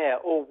lets air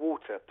or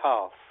water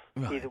pass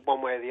either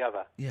one way or the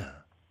other. Yeah.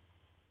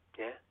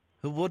 Yeah.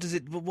 What does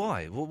it?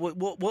 Why?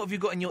 What have you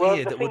got in your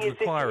ear that would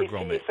require a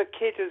grommet? If a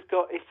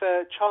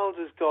child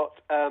has got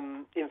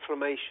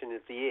inflammation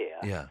of the ear,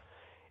 Yeah.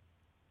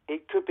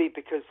 it could be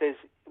because there's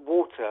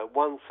water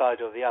one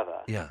side or the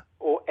other, Yeah.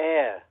 or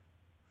air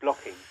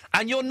blocking.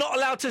 And you're not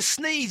allowed to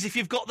sneeze if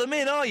you've got them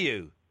in, are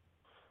you?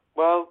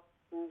 Well,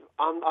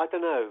 I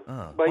don't know.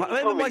 Oh. Well, I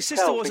remember my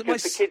sister wasn't.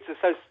 The kids are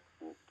so.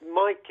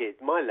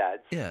 My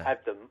lads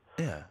had them,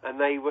 and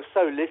they were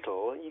so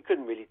little you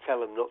couldn't really tell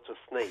them not to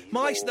sneeze.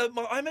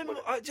 I remember.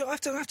 I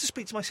have to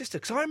speak to my sister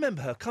because I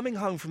remember her coming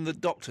home from the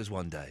doctor's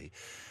one day,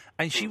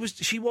 and she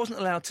wasn't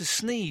allowed to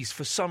sneeze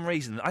for some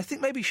reason. I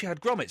think maybe she had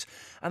grommets,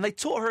 and they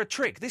taught her a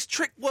trick. This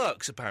trick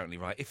works apparently,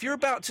 right? If you're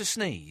about to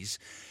sneeze,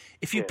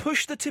 if you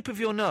push the tip of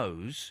your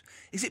nose,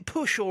 is it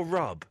push or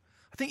rub?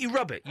 I think you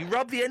rub it. You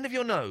rub the end of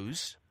your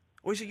nose,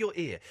 or is it your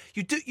ear?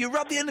 You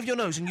rub the end of your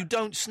nose and you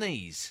don't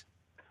sneeze.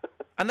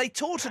 And they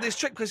taught her this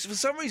trick because for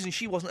some reason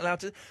she wasn't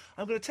allowed to.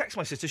 I'm going to text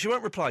my sister. She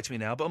won't reply to me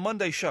now, but on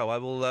Monday's show I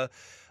will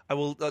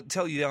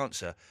tell you the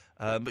answer.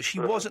 But she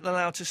wasn't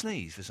allowed to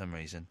sneeze for some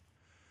reason.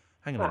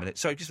 Hang on a minute.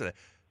 Sorry, just for that.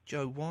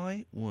 Joe,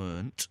 why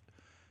weren't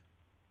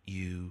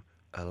you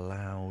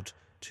allowed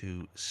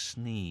to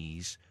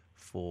sneeze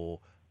for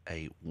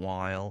a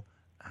while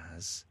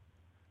as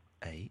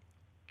a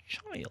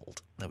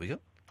child? There we go.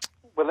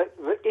 Well,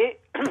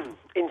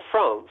 in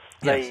France,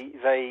 Yes.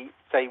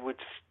 they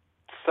would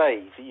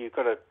say that you've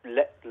got to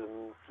let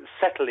them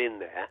settle in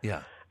there,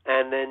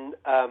 and then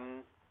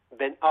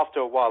after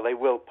a while they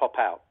will pop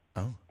out,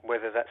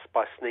 whether that's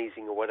by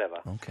sneezing or whatever.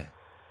 Okay.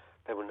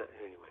 They will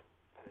anyway.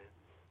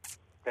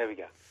 There we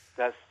go.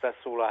 That's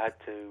all I had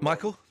to.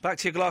 Michael, back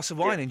to your glass of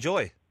wine.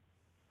 Enjoy.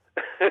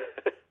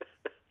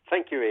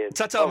 Thank you, Ian.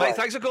 Ta-ta, mate.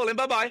 Thanks for calling.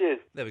 Bye-bye. Cheers.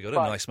 There we go. A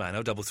nice man.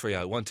 0330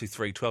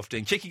 123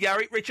 1215. Cheeky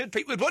Gary, Richard,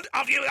 Pete Woodward.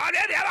 Of you.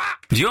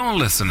 You're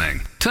listening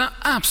to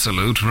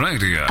Absolute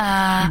Radio.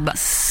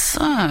 Absolute.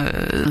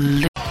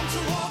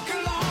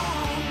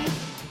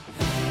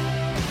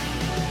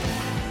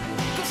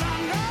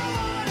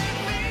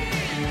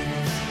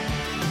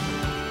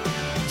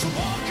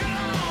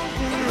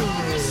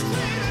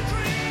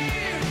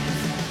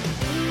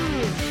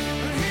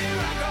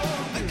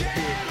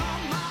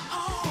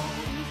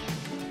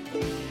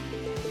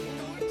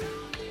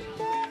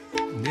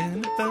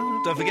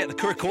 Don't forget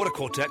the Recorder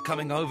Quartet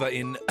coming over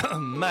in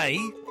May.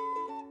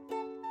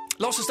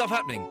 Lots of stuff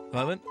happening at the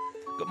moment.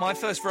 Got my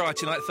first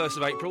variety night, 1st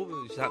of April,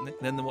 which is happening.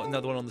 Then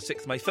another one on the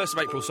 6th of May. 1st of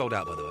April sold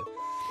out, by the way.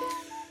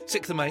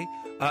 6th of May.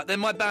 Then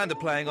my band are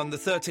playing on the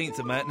 13th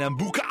of May at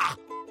Nambuka,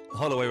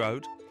 Holloway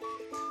Road.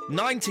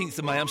 19th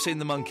of May, I'm seeing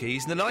the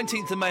Monkeys. And the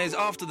 19th of May is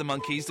after the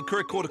Monkeys. The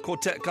Recorder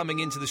Quartet coming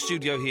into the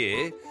studio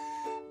here.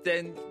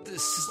 Then,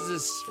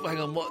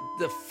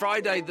 the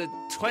Friday, the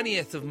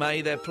 20th of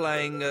May, they're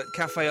playing at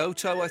Cafe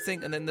Oto, I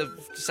think, and then the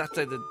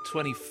Saturday, the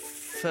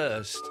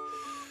 21st,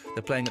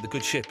 they're playing at the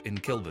Good Ship in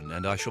Kilburn,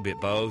 and I shall be at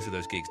both of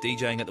those gigs,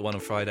 DJing at the one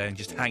on Friday and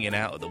just hanging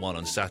out at the one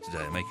on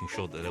Saturday and making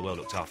sure that they're well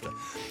looked after.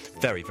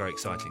 Very, very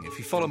exciting. If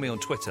you follow me on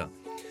Twitter,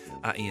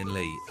 at Ian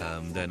Lee,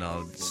 then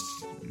I'll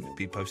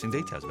be posting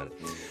details about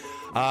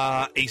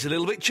it. He's a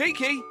little bit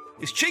cheeky.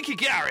 It's Cheeky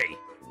Gary.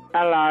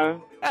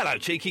 Hello. Hello,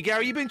 Cheeky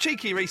Gary. You been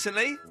cheeky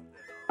recently?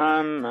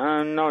 I'm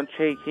not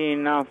cheeky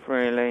enough,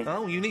 really.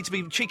 Oh, you need to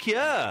be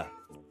cheekier.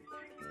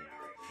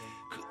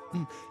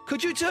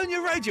 Could you turn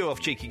your radio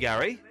off, Cheeky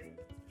Gary?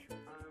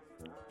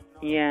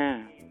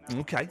 Yeah.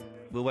 Okay.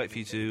 We'll wait for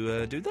you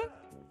to do that.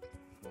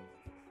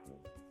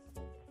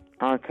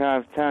 Okay,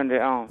 I've turned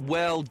it off.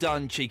 Well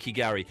done, Cheeky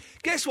Gary.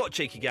 Guess what,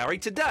 Cheeky Gary?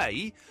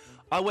 Today,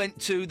 I went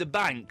to the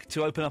bank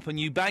to open up a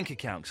new bank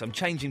account, because I'm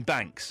changing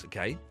banks,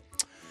 okay?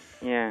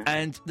 Yeah.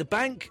 And the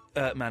bank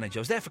manager,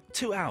 I was there for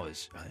 2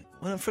 hours, right?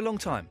 Well, for a long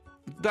time.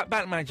 That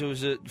bank manager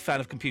was a fan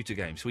of computer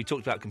games, so we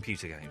talked about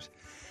computer games.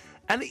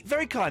 And he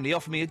very kindly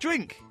offered me a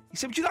drink. He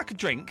said, would you like a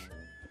drink?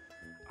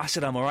 I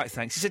said, I'm all right,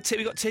 thanks. He said,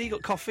 we got tea,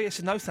 got coffee? I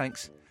said, no,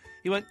 thanks.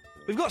 He went,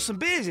 we've got some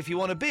beers if you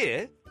want a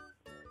beer.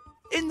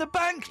 In the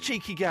bank,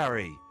 Cheeky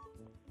Gary.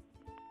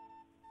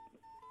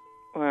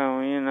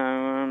 Well, you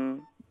know,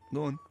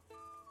 Go on.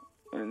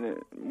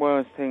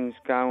 Worse things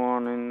go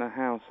on in the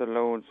House of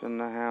Lords and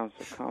the House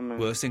of Commons.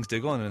 Worse things do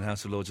go on in the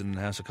House of Lords and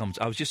the House of Commons.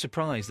 I was just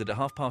surprised that at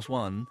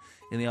 1:30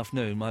 in the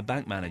afternoon, my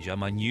bank manager,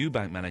 my new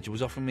bank manager,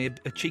 was offering me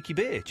a cheeky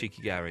beer,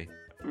 Cheeky Gary.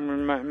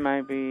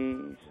 Maybe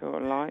he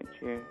sort of liked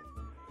you.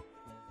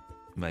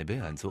 Maybe, I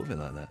hadn't thought of it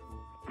like that.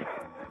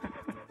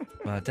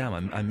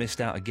 Damn, I missed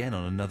out again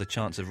on another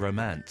chance of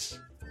romance.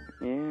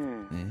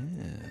 Yeah.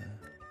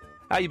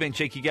 How you been,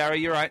 Cheeky Gary?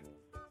 You right?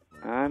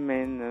 I'm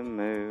in the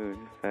mood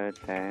for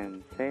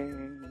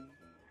dancing,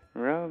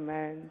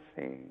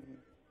 romancing.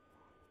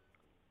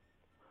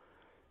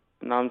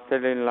 And I'm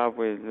still in love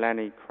with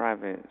Lenny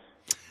Kravitz.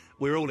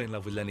 We're all in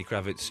love with Lenny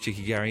Kravitz,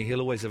 Cheeky Gary. He'll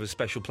always have a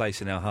special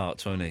place in our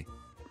hearts, won't he?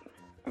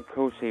 Of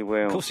course he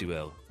will. Of course he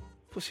will.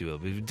 Of course he will.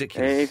 It'll be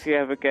ridiculous. If you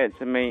ever get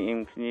to meet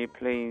him, can you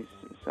please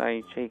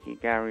say Cheeky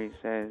Gary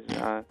says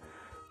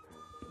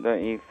that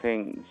he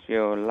thinks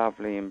you're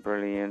lovely and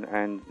brilliant,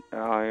 and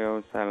I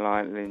also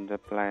like Linda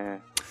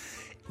Blair.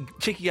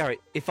 Cheeky Gary,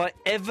 if I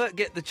ever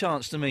get the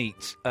chance to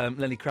meet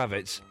Lenny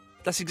Kravitz,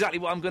 that's exactly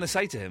what I'm going to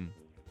say to him.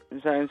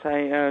 So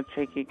say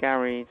Cheeky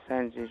Gary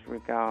sends his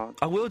regards.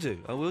 I will do.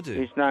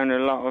 He's known a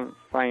lot of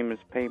famous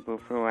people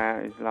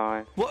throughout his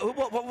life.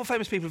 What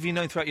famous people have you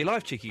known throughout your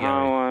life, Cheeky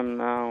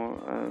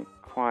Gary?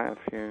 Quite a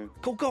few.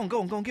 Go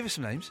on, give us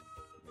some names.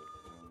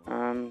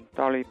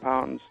 Dolly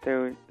Parton,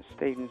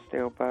 Steven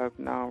Spielberg,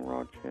 Nile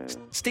Rodgers.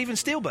 Steven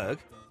Spielberg?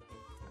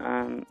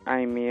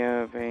 Amy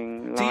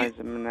Irving,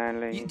 Liza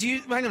Minnelli.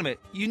 Hang on a minute.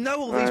 You know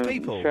all these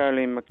people?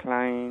 Shirley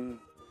MacLaine.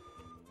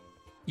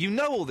 You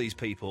know all these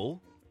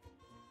people?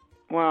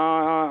 Well,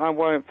 I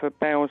worked for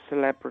Bell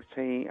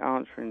Celebrity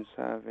Answering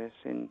Service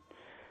in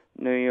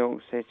New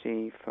York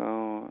City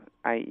for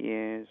 8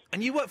 years.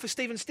 And you worked for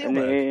Steven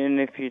Spielberg? And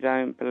if you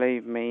don't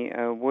believe me,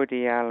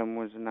 Woody Allen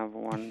was another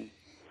one.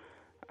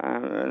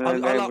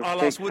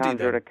 I'll ask Woody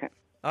then.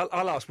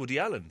 I'll ask Woody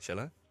Allen, shall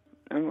I?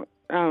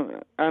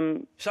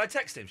 Shall I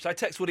text him? Shall I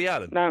text Woody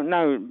Allen?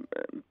 No.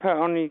 Put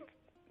on your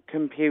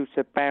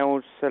computer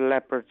Bell's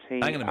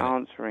Celebrity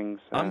Answering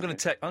Service. I'm going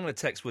to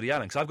text Woody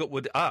Allen because I've got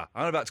Woody. I'm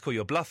about to call you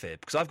a bluff here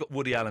because I've got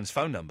Woody Allen's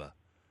phone number.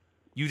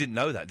 You didn't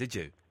know that, did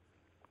you?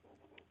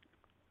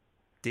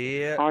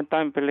 I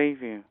don't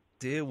believe you.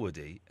 Dear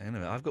Woody,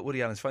 anyway, I've got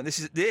Woody Allen's phone. This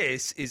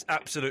is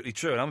absolutely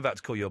true, and I'm about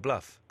to call you a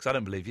bluff because I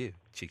don't believe you,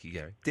 Cheeky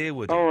Gary. Dear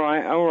Woody. All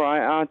right.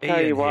 I'll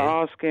tell you what.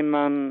 Ask him.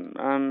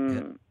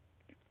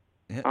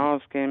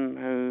 Ask him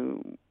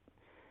who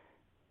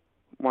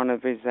one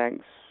of his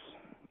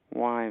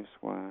ex-wives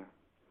were.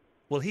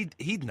 Well,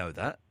 he'd know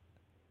that.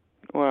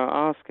 Well,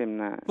 ask him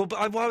that. Well,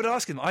 but why would I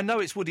ask him? I know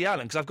it's Woody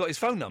Allen because I've got his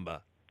phone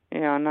number.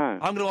 Yeah, I know.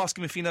 I'm going to ask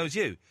him if he knows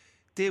you.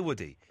 Dear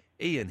Woody,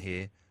 Ian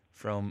here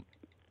from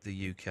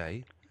the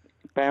UK.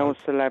 Bell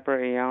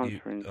Celebrity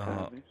Answering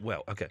Service.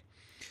 Well, okay.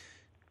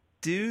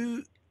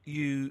 Do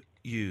you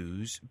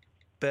use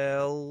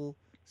Bell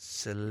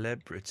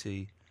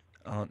Celebrity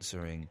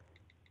Answering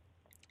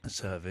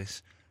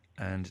Service,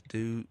 and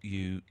do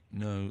you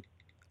know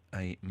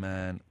a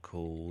man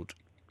called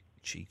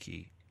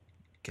Cheeky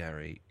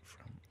Gary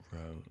from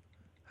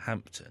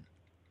Roehampton?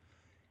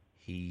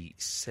 He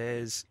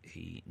says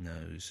he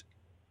knows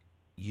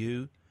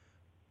you,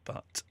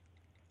 but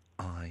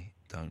I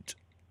don't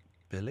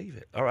believe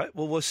it. All right,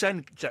 well, we'll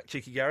send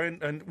Cheeky Gary,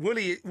 and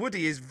Woody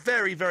is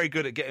very, very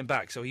good at getting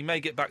back, so he may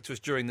get back to us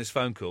during this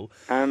phone call.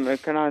 Can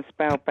I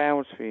spell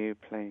bells for you,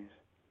 please?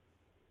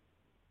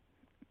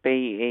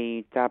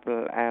 BELLES,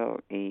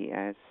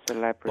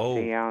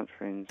 Celebrity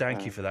Answering.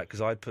 Thank you for that,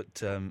 because I put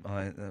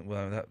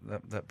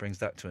that brings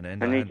that to an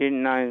end. And he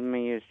didn't know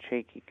me as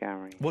Cheeky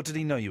Gary. What did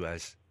he know you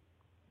as?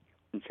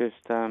 Just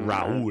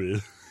Raoul.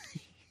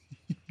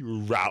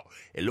 Raoul.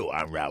 Hello,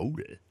 I'm Raoul.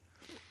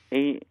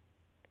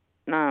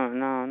 No,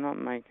 I'm not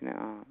making it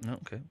up.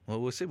 Okay.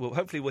 Well, we'll see. Well,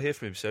 hopefully we'll hear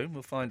from him soon.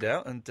 We'll find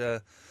out,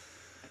 and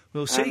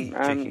we'll see.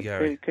 Cheeky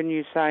Gary. Can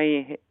you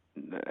say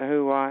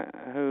who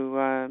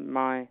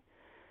my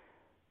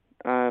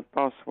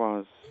boss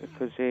was?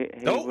 Because he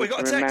we got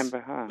a text. Remember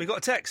her. We got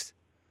a text.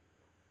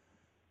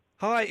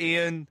 Hi,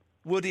 Ian.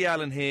 Woody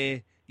Allen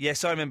here.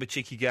 Yes, I remember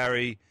Cheeky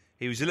Gary.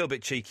 He was a little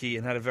bit cheeky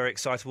and had a very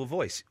excitable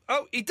voice.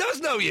 Oh, he does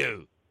know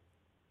you.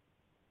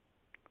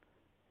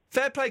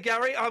 Fair play,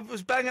 Gary. I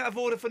was bang out of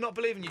order for not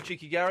believing you,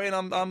 Cheeky Gary,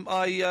 and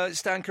I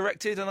stand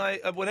corrected.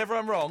 And whenever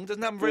I'm wrong,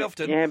 doesn't happen very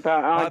often. Yeah,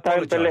 but I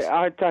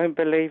don't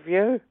believe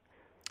you.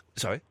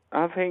 Sorry.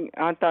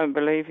 I don't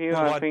believe you.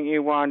 Well, I think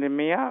you're winding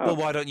me up. Well,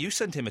 why don't you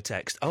send him a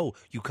text? Oh,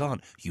 you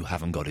can't. You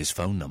haven't got his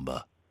phone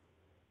number.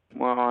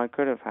 Well, I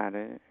could have had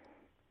it,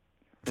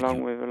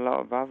 along with a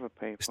lot of other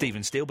people.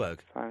 Steven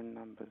Spielberg. Phone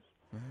numbers.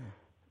 Oh.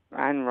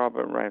 And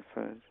Robert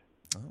Redford.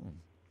 Oh.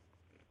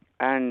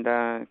 And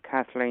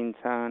Kathleen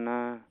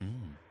Turner.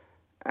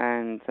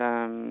 And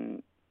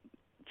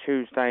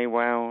Tuesday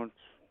Wells.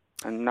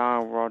 And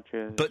Nile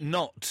Rodgers. But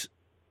not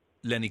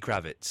Lenny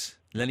Kravitz.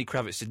 Lenny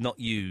Kravitz did not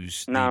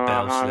use the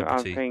Bell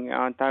Celebrity.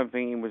 I don't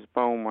think he was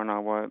born when I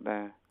worked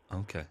there.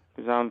 Okay.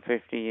 Because I'm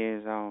 50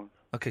 years old.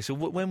 Okay, so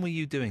when were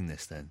you doing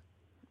this then?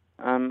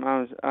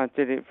 I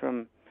did it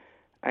from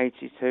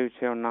 82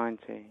 till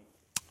 90.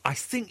 I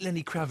think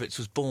Lenny Kravitz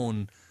was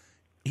born.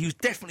 He was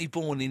definitely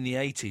born in the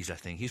 80s. I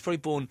think he was probably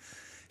born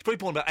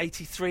about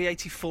 83,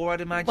 84.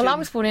 I'd imagine. Well, I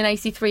was born in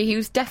 83. He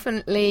was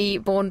definitely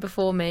born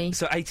before me.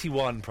 So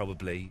 81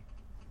 probably.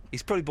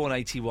 He's probably born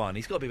 81.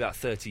 He's got to be about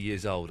 30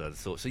 years old, I'd have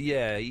thought. So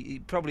yeah,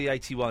 probably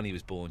 81. He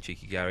was born,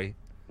 Cheeky Gary.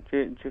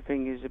 Do you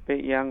think he's a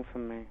bit young for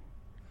me?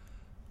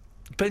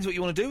 Depends what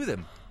you want to do with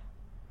him.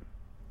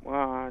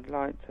 Well, I'd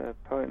like to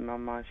put him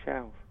on my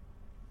shelf.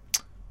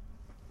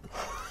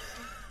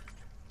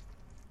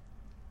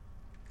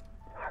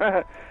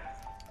 I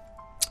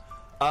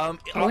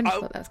wonder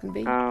what that's going to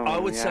be. I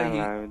would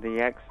say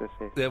The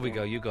Exorcist. There we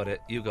go. You got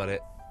it.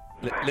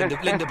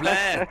 Linda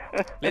Blair.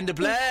 Linda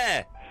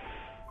Blair.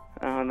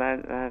 Oh,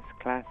 that's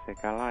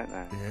classic. I like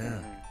that.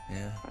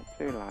 Yeah. I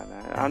do like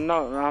that.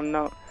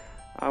 Yeah.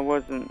 I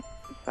wasn't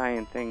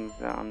saying things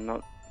that I'm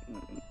not.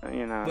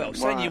 Well,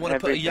 saying you want to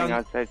put a young.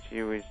 Everything I said to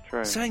you is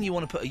true. Saying you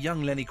want to put a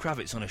young Lenny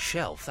Kravitz on a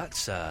shelf.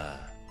 That's a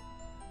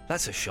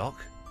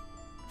shock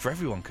for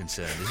everyone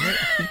concerned, isn't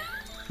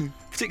it?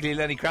 Particularly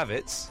Lenny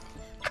Kravitz.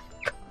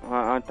 Well,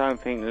 I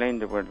don't think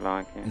Linda would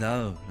like it.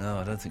 No,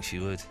 I don't think she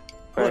would.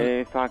 But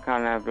if I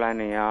can't have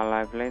Lenny, I'll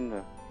have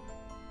Linda.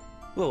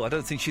 Well, I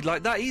don't think she'd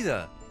like that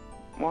either.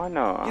 Why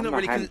not? I'm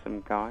really a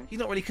handsome guy. You're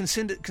not really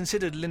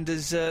considered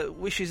Linda's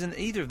wishes in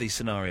either of these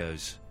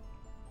scenarios.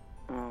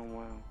 Oh,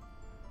 well.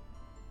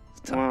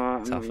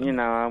 Tough,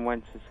 I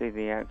went to see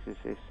The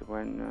Exorcist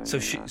when... So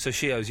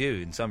she owes you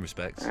in some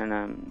respects. And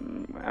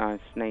I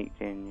sneaked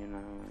in,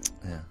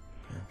 Yeah.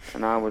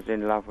 And I was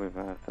in love with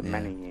her for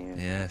many years.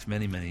 Yes,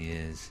 many, many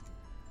years.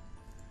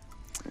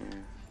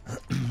 Yeah.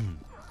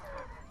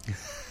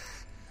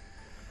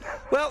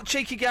 Well,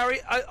 Cheeky Gary,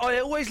 I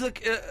always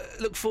look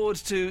forward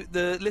to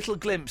the little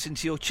glimpse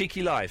into your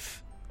cheeky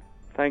life.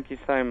 Thank you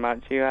so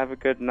much. You have a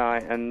good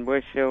night, and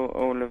wish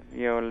all of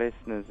your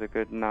listeners a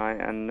good night,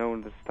 and all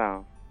the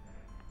staff.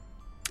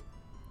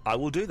 I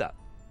will do that.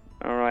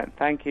 All right.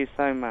 Thank you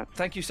so much.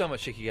 Thank you so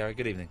much, Cheeky Gary.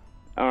 Good evening.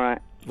 All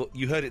right. Well,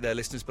 you heard it there,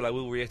 listeners, but I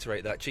will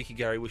reiterate that. Cheeky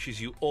Gary wishes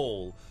you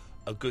all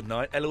a good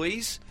night.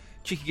 Eloise,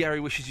 Cheeky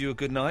Gary wishes you a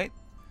good night.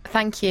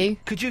 Thank you.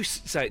 Could you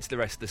say it to the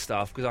rest of the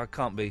staff, because I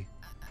can't be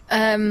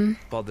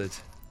bothered.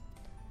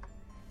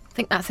 I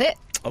think that's it.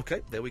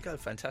 OK, there we go.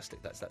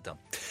 Fantastic. That's that done.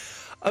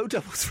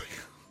 033.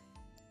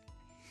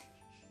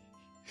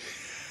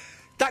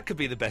 That could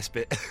be the best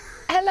bit.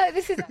 Hello,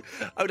 this is...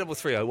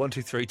 0330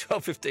 123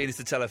 1215 is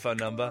the telephone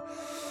number.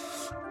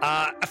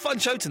 A fun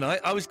show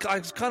tonight. I was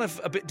kind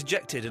of a bit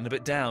dejected and a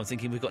bit down,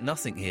 thinking we've got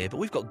nothing here, but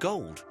we've got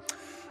gold.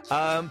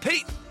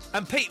 Pete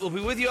will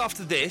be with you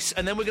after this,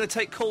 and then we're going to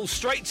take calls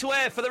straight to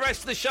air for the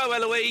rest of the show,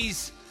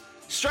 Eloise.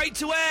 Straight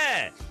to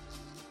air.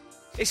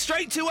 It's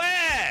straight to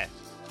air.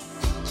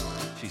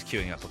 She's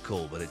queuing up a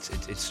call, but it's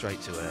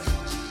straight to air.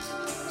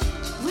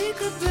 We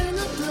could bring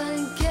a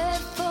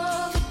blanket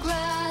for the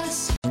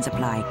grass.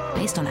 Apply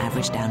based on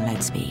average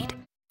download speed.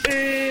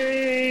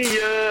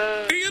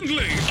 Ian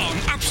Lee on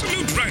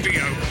Absolute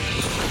Radio.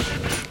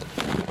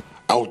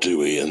 How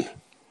do, Ian?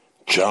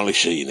 Charlie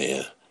Sheen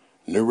here,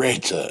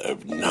 narrator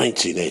of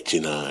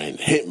 1989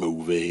 hit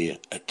movie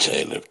A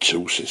Tale of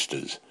Two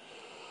Sisters.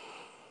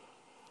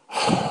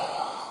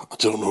 I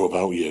don't know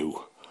about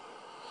you,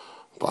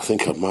 but I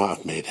think I might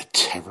have made a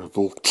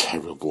terrible,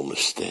 terrible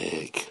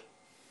mistake.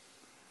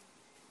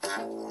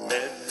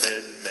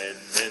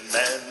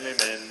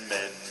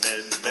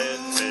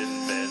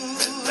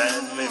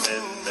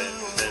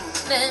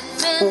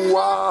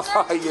 Why,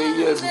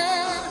 Ian?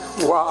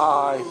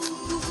 Why?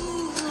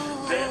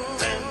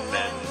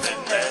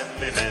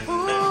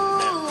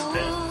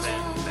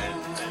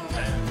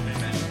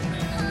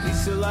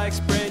 Lisa likes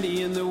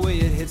brandy and the way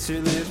it hits her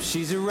lips.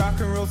 She's a rock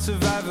and roll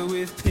survivor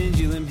with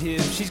pendulum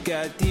hips. She's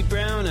got deep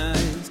brown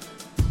eyes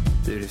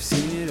that have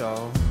seen it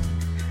all.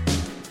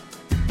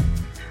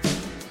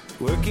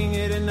 Working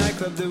at a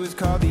nightclub that was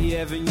called the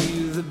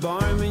Avenue. The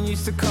barman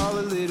used to call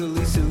her Little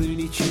Lisa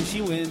Looney Tunes.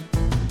 She went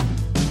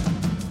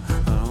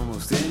on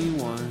almost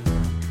anyone.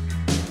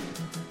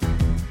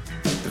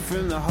 But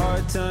from the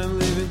hard time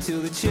living till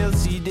the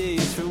Chelsea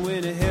days, from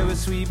when her hair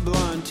was sweet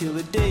blonde till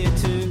the day it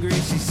turned grey,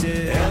 she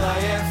said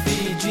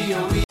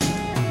L-I-F-E-G-O-E.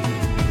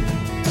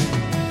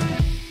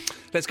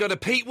 Let's go to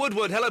Pete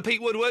Woodward. Hello,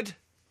 Pete Woodward.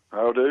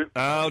 How do?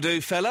 How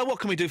do, fella? What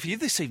can we do for you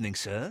this evening,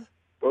 sir?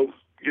 Well,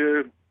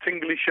 your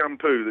tingly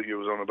shampoo that you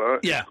was on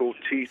about, yeah, it's called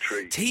Tea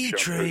Tree. Tea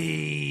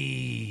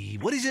Tree.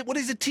 What is it? What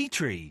is a tea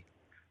tree?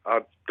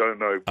 I don't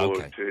know, but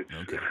okay.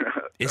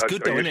 It's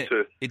good though, isn't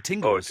it? It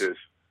tingles. Oh, it is.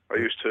 I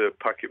used to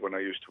pack it when I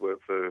used to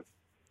work for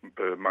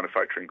a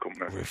manufacturing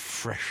company.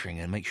 Refreshing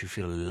and makes you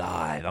feel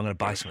alive. I'm going to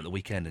buy some at the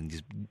weekend and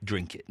just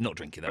drink it. Not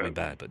drink it, that'd be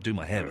bad, but do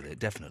my hair with it,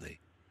 definitely.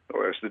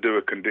 Oh, yes, they do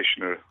a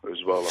conditioner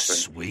as well, I think.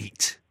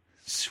 Sweet.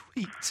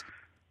 Sweet.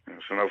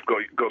 Yes, and I've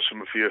got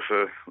some for you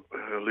for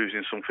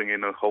losing something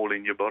in a hole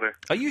in your body.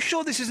 Are you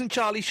sure this isn't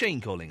Charlie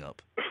Sheen calling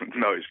up?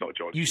 No, it's not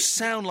Charlie You Sheen.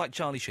 sound like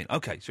Charlie Sheen.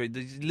 Okay, so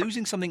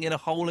losing something in a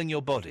hole in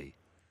your body?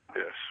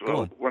 Yes.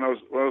 Well, when I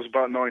was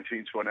about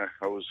 19, 20,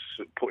 I was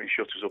putting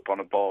shutters up on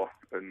a bar,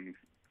 and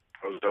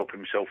I was helping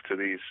myself to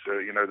these,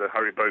 the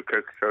Haribo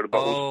Coca-Cola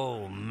bottles.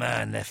 Oh,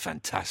 man, they're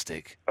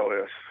fantastic. Oh,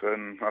 yes.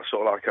 And I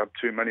sort of had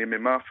too many in my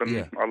mouth,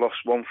 and I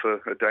lost one for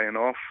a day and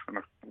a half, and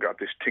I got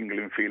this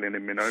tingling feeling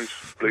in my nose,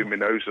 blew my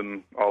nose,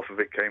 and half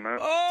of it came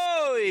out.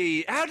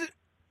 Oi!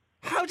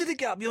 How did it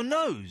get up your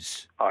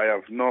nose? I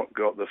have not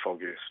got the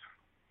foggiest.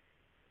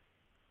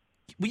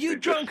 Were you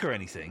drunk or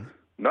anything?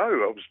 No,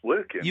 I was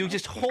working. You were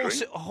just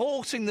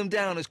horsing them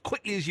down as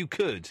quickly as you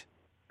could?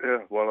 Yeah,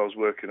 while I was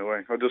working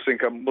away. I just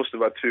think I must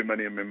have had too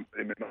many in my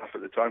mouth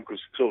at the time, because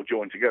it's all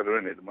joined together,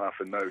 isn't it, the mouth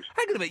and nose?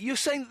 Hang on a minute, you're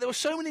saying that there were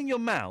so many in your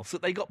mouth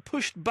that they got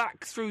pushed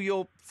back through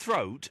your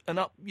throat and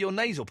up your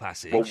nasal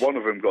passage? Well, one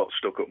of them got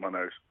stuck up my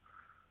nose.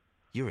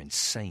 You're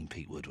insane,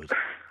 Pete Woodward.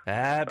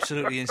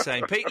 Absolutely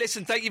insane. Pete,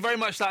 listen, thank you very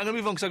much for that. I'm going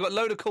to move on because I've got a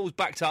load of calls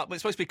backed up.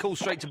 It's supposed to be calls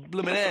straight to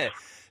blooming air.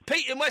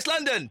 Pete in West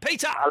London.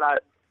 Peter!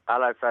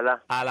 Hello,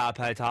 fella. Hello,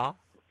 Peter. How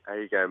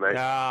you going, mate?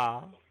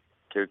 Yeah.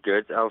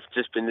 Good. I've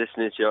just been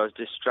listening to you. I was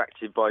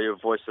distracted by your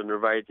voice on the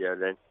radio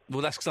then.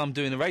 Well, that's because I'm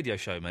doing the radio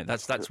show, mate.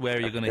 That's where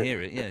you're going to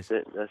hear it, yes.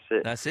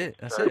 That's it.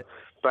 That's it.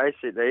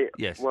 Basically,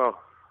 yes. Well,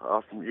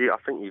 I think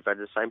you've had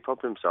the same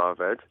problem, so I've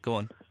heard. Go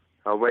on.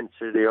 I went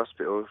to the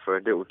hospital for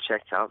a little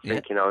check-up,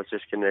 thinking I was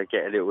just going to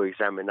get a little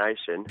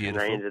examination. Beautiful. And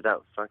they ended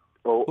up...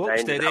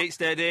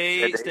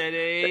 Steady.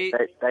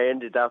 They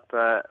ended up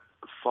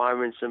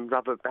firing some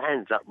rubber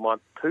bands up my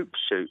poop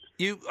chute.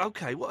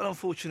 Okay, what an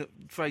unfortunate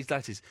phrase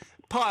that is.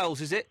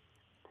 Piles, is it?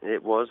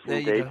 It was,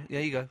 indeed.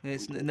 There you go.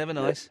 It's never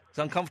nice. It's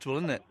uncomfortable,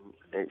 isn't it?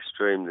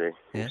 Extremely.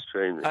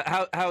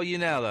 How are you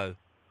now, though?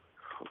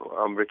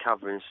 I'm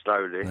recovering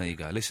slowly. There you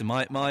go. Listen,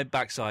 my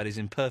backside is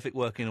in perfect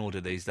working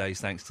order these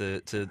days, thanks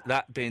to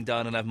that being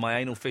done and have my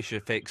anal fissure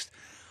fixed.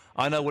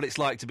 I know what it's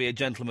like to be a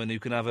gentleman who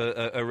can have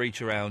a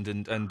reach around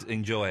and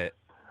enjoy it.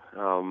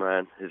 Oh,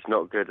 man, it's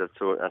not good at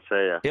all, I tell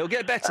you. It'll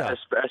get better.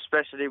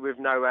 Especially with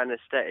no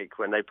anaesthetic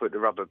when they put the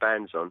rubber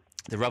bands on.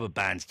 The rubber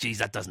bands, geez,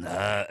 that doesn't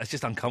hurt. It's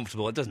just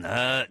uncomfortable. It doesn't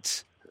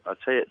hurt. I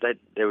tell you,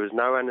 there was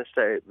no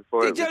anaesthetic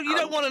before. You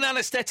don't want an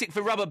anaesthetic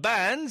for rubber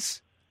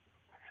bands.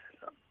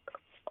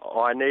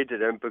 I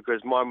needed them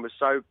because mine was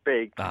so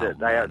big that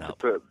they had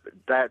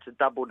to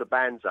double the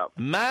bands up.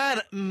 Man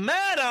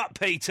up,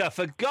 Peter!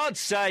 For God's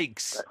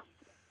sakes!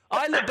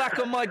 I look back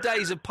on my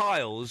days of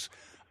piles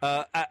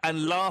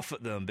and laugh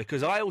at them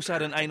because I also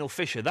had an anal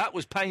fissure. That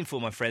was painful,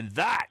 my friend.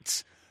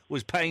 That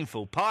was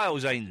painful.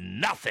 Piles ain't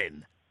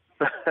nothing.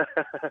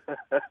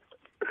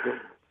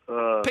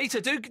 Peter,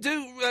 do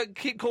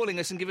keep calling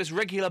us and give us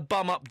regular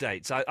bum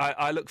updates.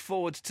 I look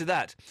forward to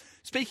that.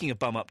 Speaking of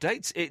bum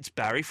updates, it's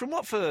Barry from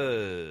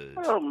Watford.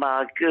 Oh,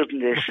 my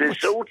goodness.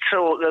 There's all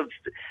talk of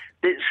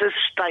bits of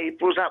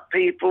staples up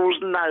people's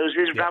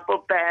noses, rubber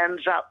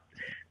bands up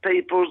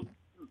people's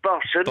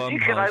bottoms. You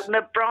can open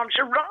a branch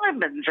of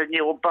Ryman's in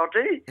your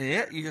body.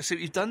 Yeah, you can see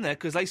what you've done there,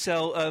 because they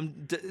sell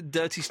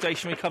dirty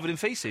stationery covered in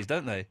faeces,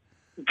 don't they?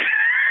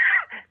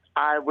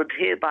 I would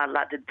hereby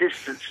like to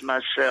distance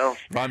myself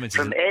Ryman's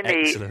from is an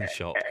any excellent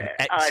shop. An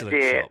excellent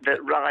idea shop.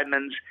 that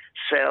Ryman's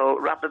sell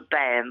rubber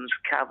bands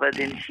covered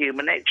in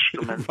human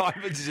excrement.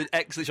 Ryman's is an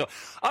excellent shop.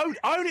 I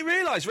only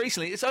realised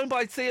recently it's owned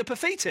by Thea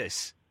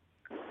Paphitis.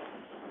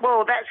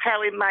 Well, that's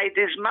how he made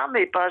his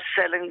money, by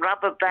selling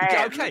rubber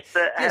bands. Okay,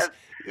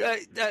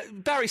 yes.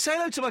 Barry, say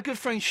hello to my good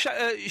friend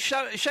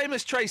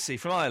Seamus Tracy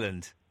from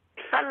Ireland.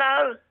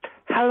 Hello.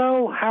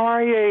 Hello, how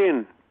are you,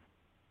 Ian?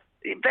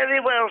 Very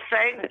well,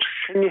 thanks.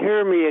 Can you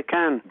hear me? You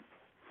can.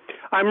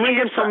 I'm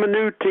ringing from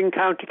Maynooth in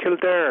County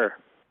Kildare.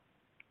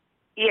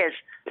 Yes.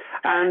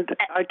 And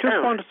I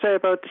just want to say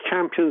about the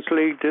Champions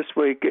League this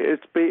week,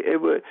 it's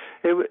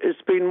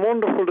been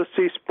wonderful to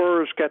see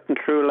Spurs getting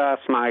through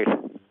last night.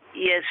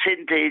 Yes,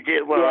 indeed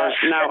it was.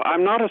 Yeah, now,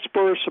 I'm not a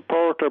Spurs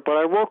supporter, but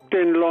I worked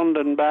in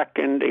London back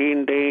in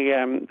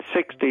the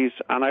 60s,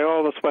 and I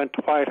always went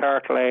to White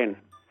Hart Lane.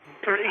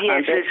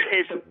 Yes,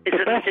 it's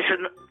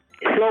an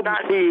club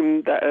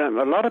team that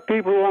a lot of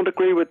people won't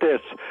agree with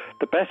this.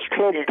 The best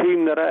club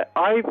team that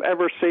I've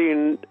ever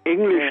seen,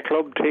 English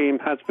club team,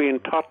 has been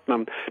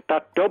Tottenham.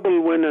 That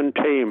double winning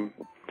team.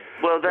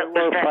 Well, that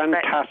was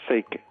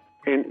fantastic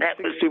in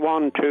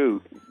 '61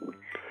 too.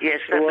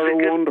 Yes, they were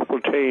a wonderful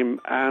team,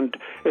 and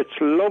it's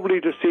lovely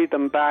to see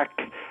them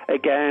back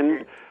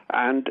again.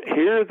 And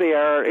here they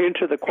are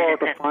into the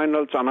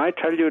quarterfinals, and I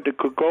tell you, they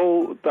could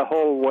go the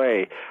whole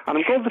way. And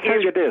I'm going to tell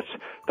you this,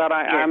 that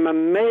I am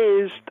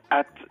amazed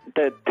at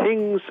the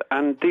things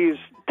and these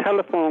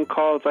telephone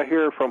calls I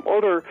hear from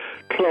other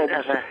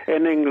clubs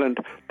in England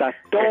that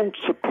don't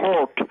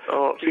support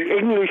the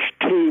English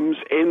teams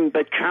in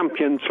the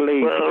Champions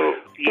League. Well,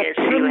 the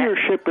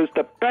Premiership is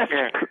the best...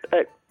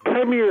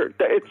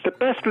 it's the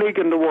best league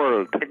in the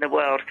world. In the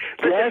world.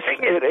 But yes,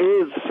 it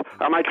is.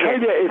 And I tell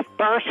you, if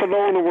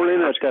Barcelona were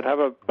in it, they'd have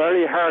a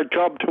very hard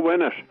job to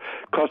win it,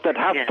 because they'd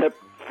have to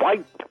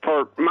fight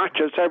for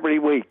matches every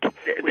week,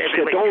 which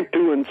they don't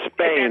do in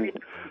Spain.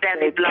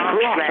 They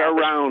trot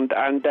around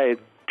and they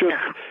just...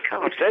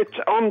 it's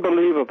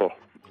unbelievable.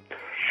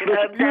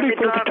 It's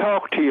beautiful to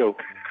talk to you.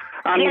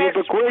 And it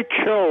was a great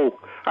show.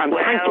 And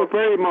thank you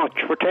very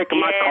much for taking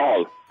my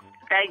call.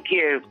 Thank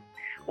you.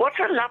 What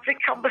a lovely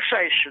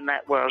conversation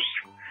that was.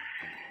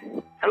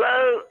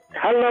 Hello?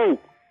 Hello.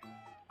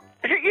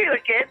 Is it you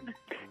again?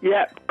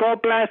 Yeah,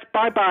 God bless.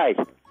 Bye-bye.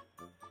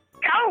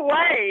 Go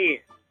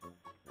away.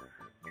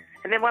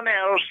 Anyone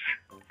else?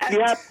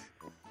 Yep.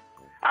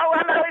 Oh,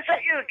 hello, is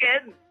that you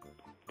again?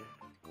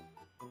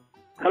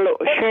 Hello,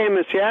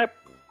 Seamus, yeah?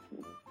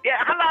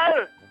 Yeah,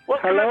 hello.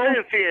 What can I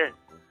do for you?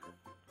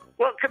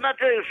 What can I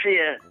do for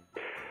you?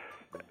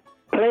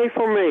 Play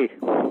for me.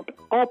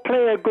 Oh,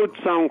 play a good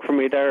song for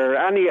me there.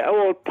 Any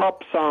old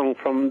pop song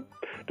from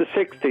the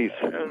 60s.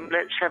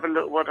 Let's have a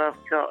look what I've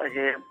got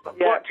here.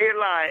 Yeah. What do you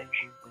like?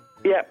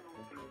 Yeah.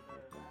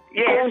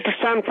 Yes. Going to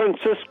San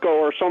Francisco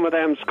or some of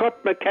them.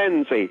 Scott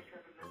McKenzie.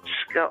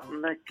 got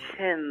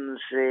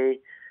Mackenzie.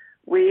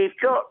 We've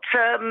got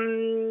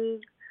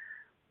some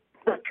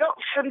Duran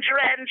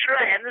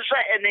Duran. Is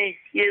that any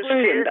use to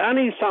you? Brilliant.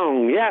 Any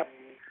song, yeah.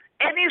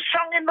 Any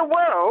song in the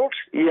world?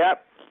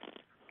 Yep.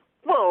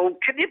 Well,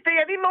 can you be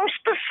any more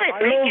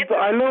specific?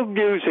 I love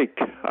music.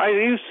 I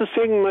used to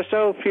sing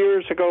myself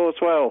years ago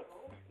as well.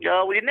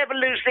 Oh, well, you never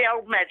lose the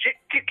old magic.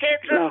 Do you care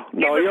to...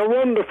 No, you're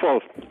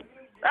wonderful.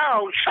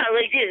 Oh, so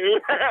are you.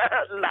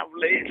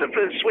 Lovely. He's a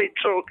very sweet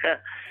talker.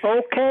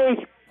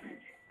 Okay.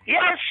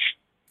 Yes.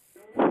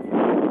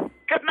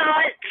 Good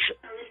night.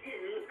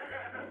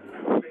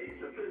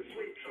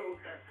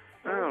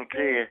 Oh,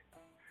 dear.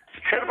 It's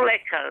a terrible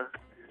echo.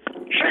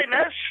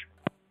 Seamus?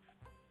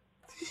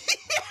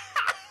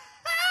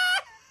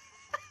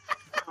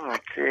 Oh,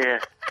 dear.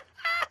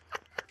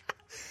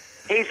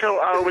 He thought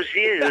I was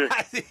you.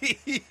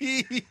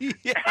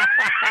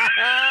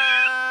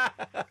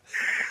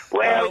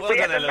 Well, we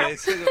had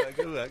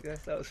Good work. Yes,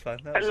 that was fun.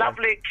 a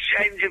lovely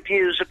exchange of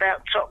views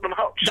about Tottenham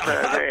Hotspur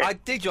there. I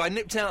did you. I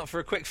nipped out for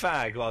a quick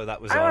fag while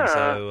that was on,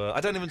 so I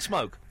don't even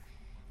smoke.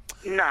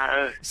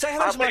 No. Say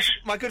hello to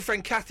my good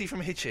friend Kathy from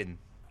Hitchin.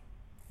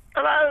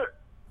 Hello.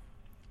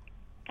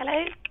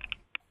 Hello?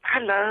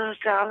 Hello,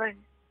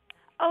 darling.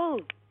 Oh,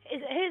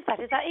 who's that?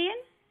 Is that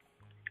Ian?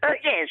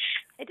 Yes.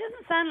 It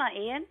doesn't sound like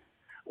Ian.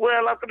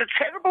 Well, I've got a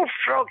terrible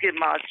frog in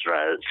my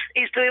throat.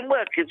 He's doing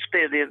work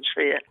experience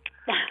here.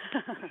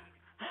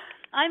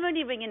 I'm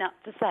only ringing up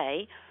to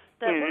say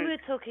that we were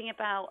talking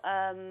about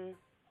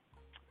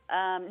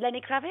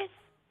Lenny Kravitz.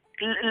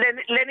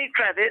 Lenny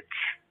Kravitz?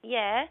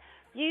 Yeah.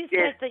 You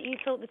said that you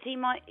thought that he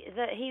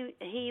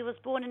was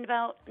born in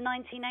about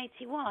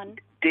 1981.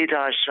 Did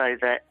I say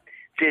that?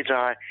 Did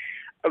I?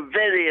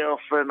 Very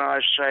often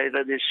I say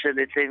that it's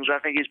silly things. I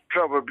think he's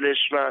probably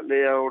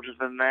slightly older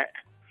than that.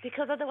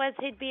 Because otherwise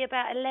he'd be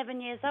about 11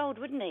 years old,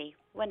 wouldn't he,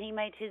 when he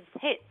made his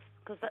hits?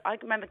 Because I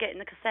remember getting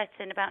the cassette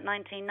in about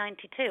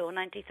 1992 or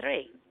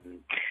 93.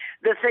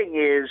 The thing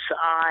is,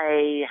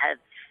 I had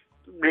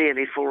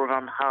really fallen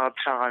on hard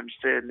times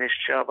doing this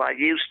job. I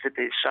used to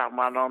be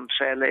someone on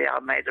telly. I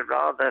made a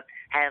rather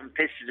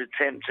ham-fisted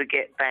attempt to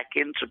get back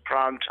into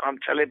primetime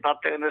telly by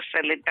doing a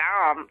silly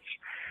dance.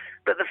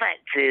 But the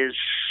fact is,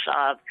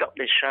 I've got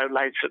this show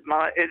late at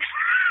night. It's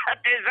a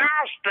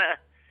disaster.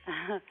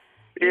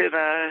 You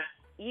know.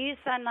 You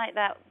sound like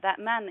that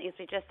man that used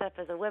to be dressed up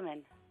as a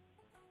woman.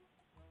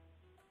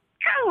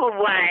 Go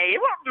away.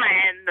 What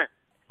man?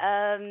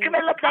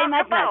 Camilla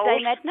Parker Bowles?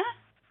 Dame Edna?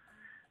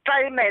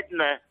 Dame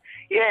Edna.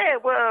 Yeah,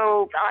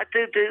 well, I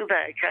do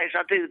that in case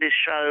I do this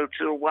show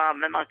till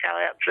 1, and I go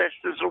out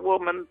dressed as a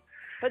woman.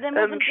 But then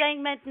wasn't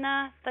Dame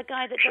Edna the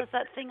guy that does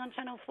that thing on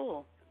Channel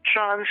 4?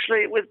 Try and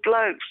sleep with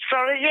blokes.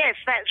 Sorry, yes,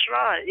 that's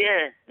right,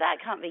 yeah. That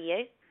can't be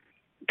you.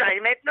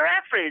 Dame Edna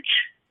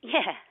Average.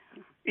 Yeah.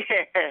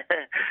 Yeah.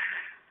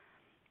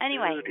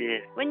 Anyway,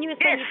 when you were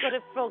saying you've got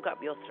a frog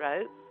up your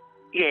throat...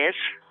 Yes,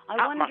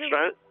 up my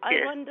throat.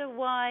 I wonder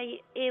why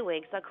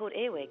earwigs are called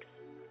earwigs.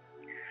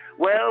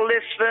 Well,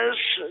 listeners,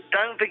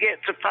 don't forget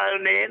to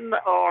phone in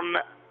on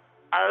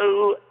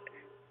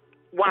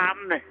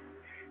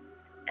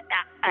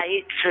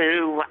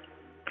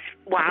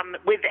 01821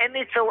 with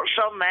any thoughts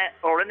on that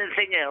or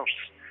anything else.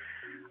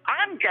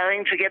 I'm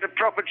going to get a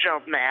proper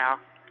job now.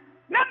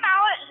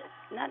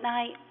 Night-night.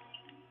 Night-night.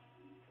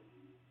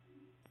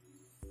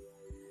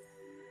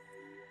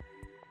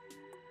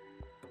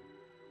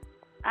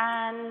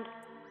 And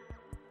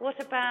what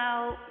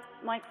about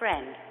my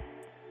friend?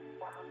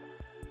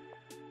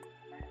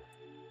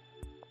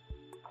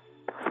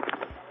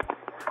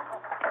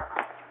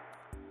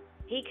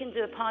 He can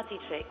do a party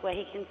trick where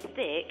he can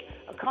stick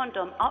a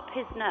condom up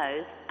his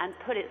nose and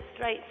put it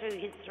straight through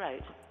his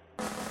throat.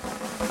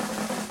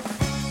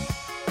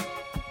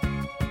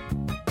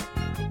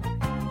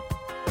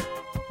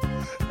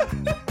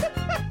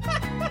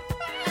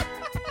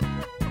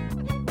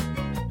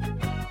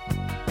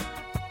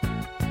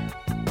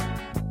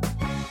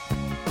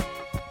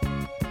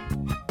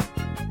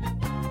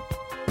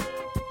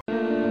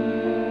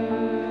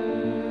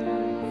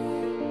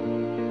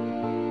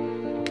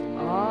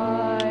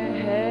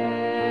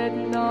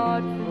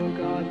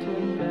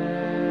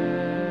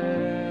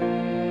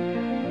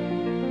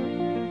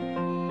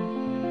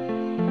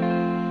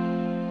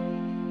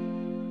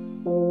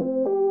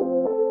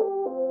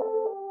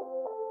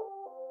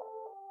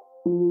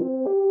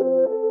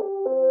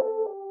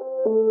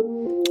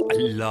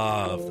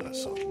 Love that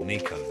song,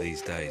 Nico,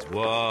 these days.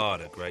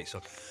 What a great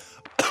song.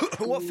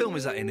 What film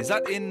is that in? Is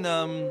that in,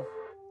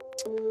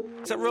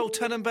 is that Royal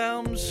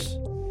Tenenbaums?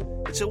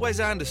 It's a Wes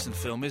Anderson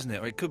film, isn't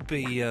it? Or it could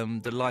be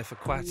The Life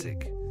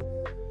Aquatic.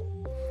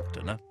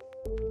 Don't know.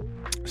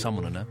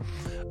 Someone will know.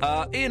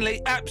 Ian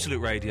Lee, Absolute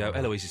Radio,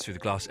 Eloise is Through the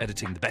Glass,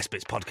 editing the Best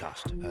Bits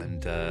podcast.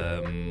 And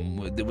there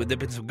have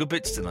been some good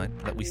bits tonight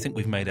that we think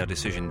we've made our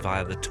decision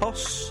via the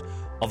toss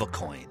of a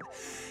coin.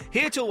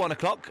 Here till 1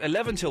 o'clock,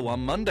 11 till 1,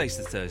 Mondays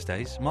to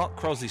Thursdays. Mark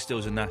Crosley,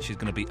 Stills and Nash is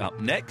going to be up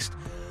next.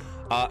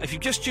 If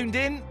you've just tuned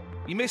in,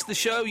 you missed the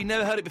show, you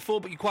never heard it before,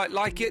 but you quite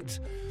like it,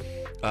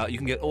 You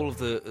can get all of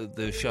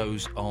the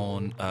shows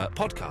on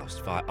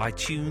podcast via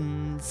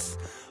iTunes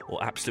or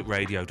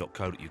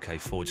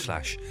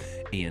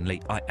absoluteradio.co.uk/Ian Lee,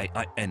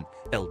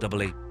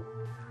 IAINLEE.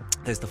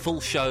 There's the full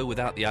show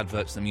without the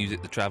adverts, the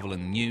music, the travel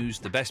and the news,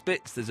 the best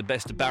bits. There's a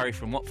Best of Barry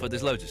from Watford.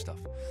 There's loads of stuff.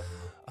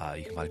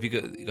 You can find, if you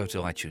go to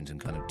iTunes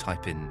and kind of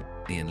type in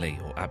Ian Lee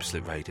or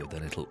Absolute Radio,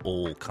 then it'll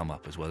all come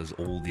up, as well as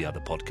all the other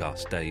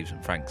podcasts, Dave's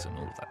and Frank's and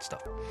all of that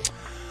stuff.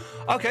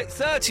 OK,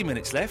 30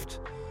 minutes left.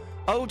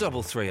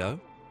 0330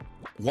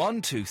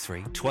 123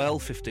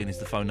 1215 is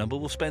the phone number.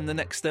 We'll spend the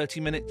next 30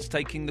 minutes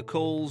taking the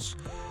calls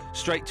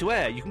straight to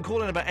air. You can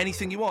call in about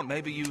anything you want.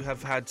 Maybe you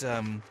have had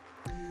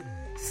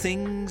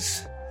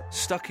things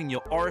stuck in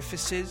your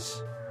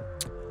orifices,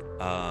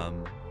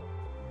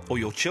 or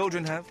your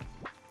children have.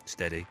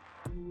 Steady.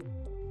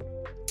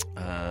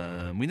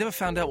 We never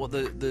found out what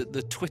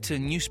the Twitter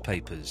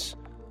newspapers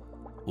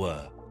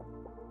were.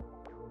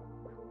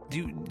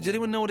 Does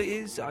anyone know what it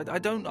is? I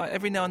don't.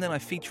 Every now and then I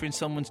feature in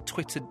someone's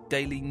Twitter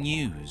daily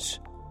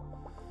news,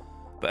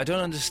 but I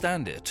don't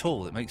understand it at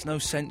all. It makes no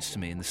sense to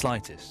me in the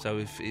slightest. So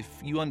if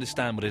you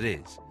understand what it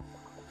is,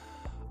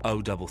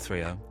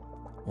 0330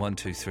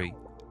 123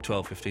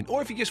 1215,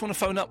 or if you just want to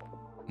phone up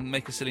and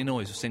make a silly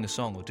noise or sing a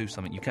song or do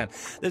something, you can.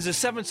 There's a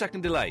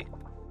 7-second delay,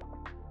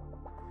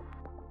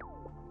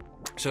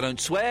 so don't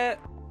swear,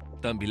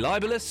 don't be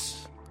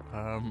libelous.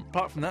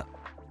 Apart from that,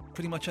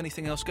 pretty much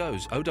anything else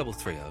goes.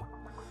 0330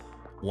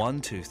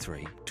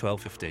 123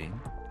 1215.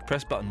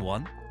 Press button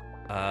 1,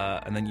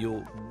 and then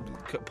you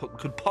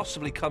could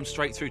possibly come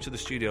straight through to the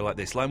studio like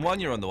this. Line 1,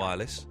 you're on the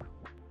wireless.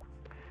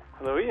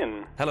 Hello,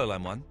 Ian. Hello,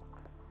 Line 1.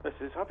 This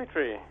is Happy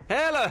Tree.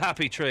 Hello,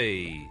 Happy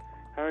Tree.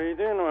 How are you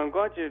doing? Well, I'm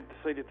glad you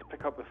decided to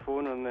pick up the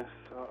phone on this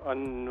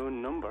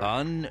unknown number.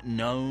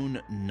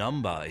 Unknown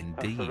number,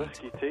 indeed. That's a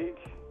risky take.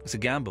 It's a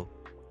gamble.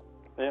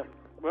 Yeah.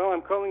 Well,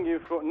 I'm calling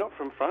you not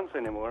from France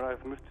anymore.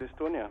 I've moved to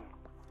Estonia.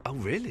 Oh,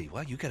 really?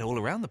 Well, you get all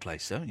around the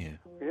place, don't you?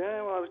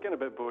 Yeah, well, I was getting a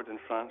bit bored in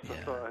France. I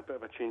thought I had a bit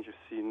of a change of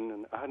scene,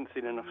 and I hadn't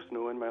seen enough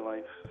snow in my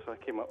life, so I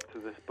came up to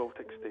this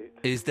Baltic state.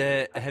 Is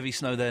there heavy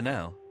snow there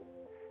now?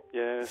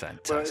 Yeah.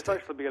 Fantastic. Well, it's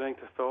actually beginning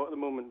to thaw at the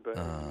moment, but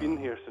it's been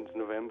here since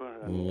November.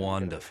 And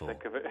wonderful. I'm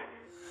sick of it.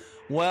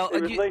 Well,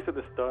 it was nice at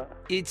the start.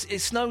 It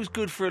snow's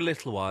good for a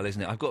little while,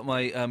 isn't it? I've got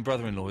my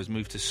brother-in-law who's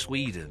moved to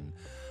Sweden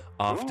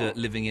after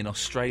living in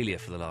Australia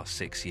for the last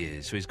 6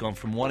 years. So he's gone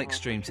from one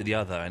extreme to the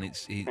other, and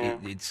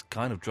it's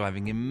kind of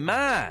driving him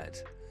mad.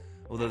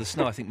 Although the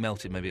snow, I think,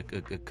 melted maybe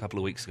a couple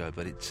of weeks ago,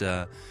 but it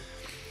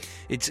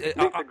makes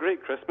a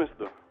great Christmas,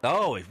 though.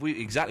 Oh,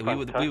 we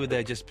were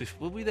there just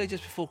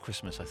before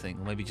Christmas, I think,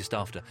 or maybe just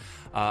after,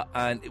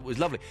 and it was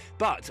lovely.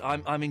 But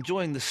I'm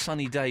enjoying the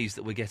sunny days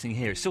that we're getting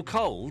here. It's still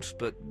cold,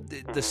 but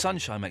the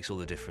sunshine makes all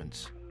the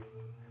difference.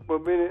 Well,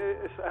 I mean,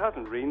 it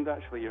hasn't rained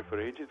actually here for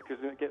ages because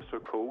it gets so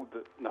cold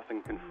that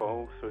nothing can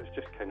fall, so it's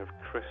just kind of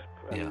crisp.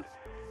 And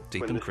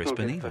deep and crisp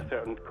and even. When the snow gets to a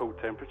certain cold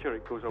temperature,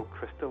 it goes all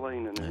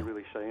crystalline and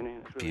really shiny.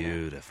 It's really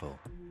beautiful.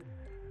 Nice.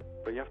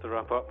 But you have to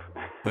wrap up.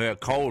 Yeah,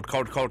 cold.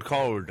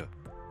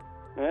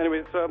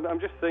 Anyway, so I'm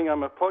just saying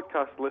I'm a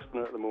podcast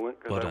listener at the moment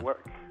because I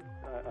work,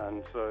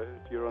 and so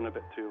you're on a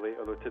bit too late,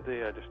 although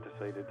today I just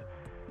decided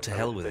to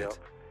hell with it. Up.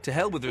 To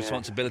hell with the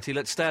responsibility.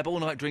 Let's stay up all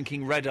night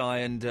drinking red-eye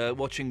and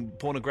watching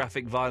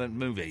pornographic, violent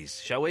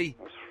movies, shall we?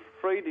 It's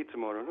Friday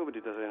tomorrow.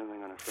 Nobody does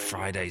anything on a Friday.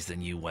 Friday's the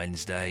new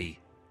Wednesday.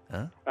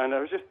 Huh? And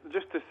I was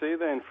just to say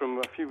then, from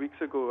a few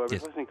weeks ago, I was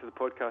listening to the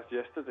podcast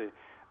yesterday,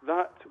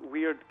 that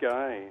weird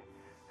guy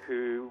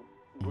who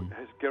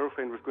his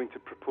girlfriend was going to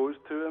propose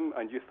to him,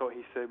 and you thought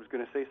he was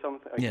going to say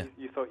something. Yeah.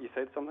 You thought you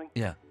said something?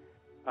 Yeah.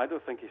 I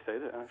don't think he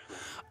said it, actually.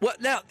 Well,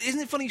 now, isn't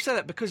it funny you say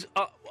that? Because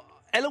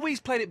Eloise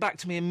played it back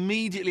to me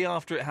immediately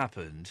after it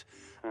happened,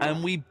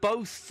 and we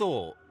both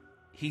thought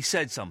he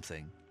said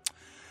something.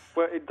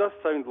 Well, it does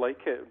sound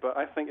like it, but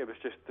I think it was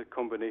just the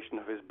combination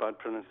of his bad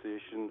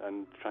pronunciation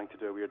and trying to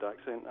do a weird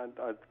accent.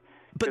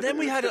 But then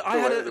we had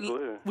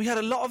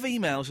a lot of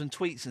emails and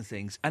tweets and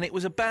things, and it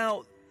was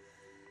about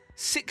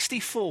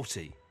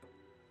 60-40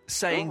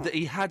 saying that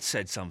he had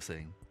said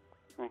something.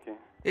 Okay.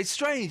 It's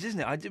strange, isn't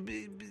it?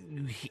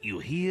 You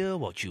hear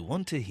what you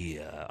want to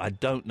hear. I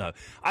don't know.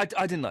 I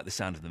didn't like the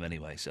sound of them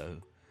anyway, so...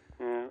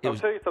 Yeah. I'll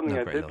tell you something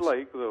I did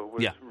like, though.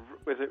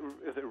 Is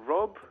it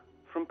Rob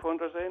from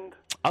Ponder's End?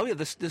 Oh, yeah,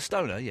 the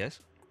stoner, yes.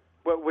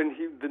 Well, when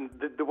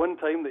the one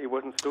time that he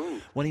wasn't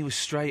stoned. When he was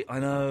straight, I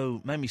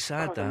know. Made me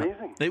sad, that. Was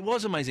amazing. It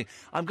was amazing.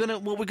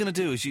 What we're going to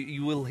do is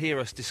you will hear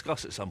us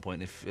discuss at some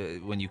point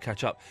when you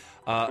catch up,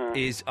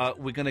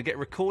 we're going to get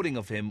recording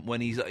of him when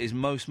he's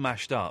most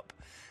mashed up.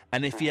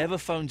 And if he ever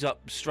phones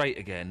up straight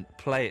again,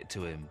 play it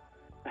to him.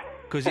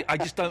 Because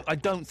I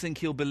don't think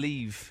he'll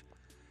believe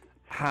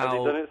how... Has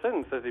he done it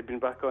since? Has he been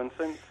back on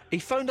since? He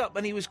phoned up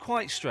and he was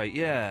quite straight,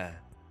 yeah.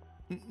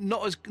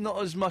 Not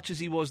as much as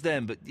he was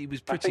then, but he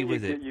was pretty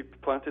with it. You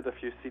planted a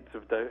few seeds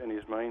of doubt in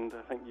his mind.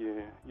 I think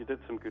you did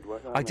some good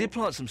work. I did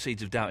plant some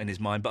seeds of doubt in his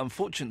mind, but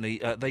unfortunately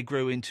they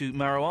grew into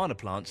marijuana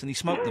plants and he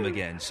smoked them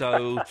again.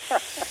 So,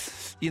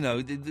 you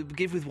know,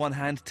 give with one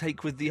hand,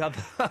 take with the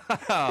other.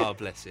 Oh,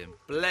 bless him.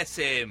 Bless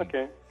him.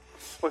 Okay.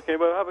 Okay,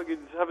 well, have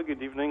a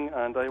good evening,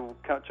 and I will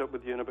catch up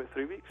with you in about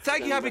 3 weeks.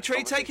 Thank you, Happy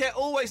Tree. Take care.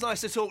 Always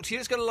nice to talk to you.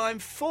 Let's go to line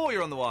 4.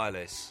 You're on the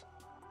wireless.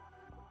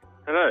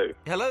 Hello.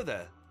 Hello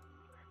there.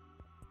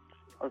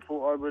 I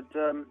thought I would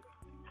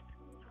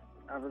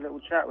have a little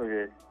chat with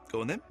you.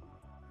 Go on then.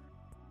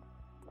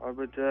 I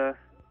would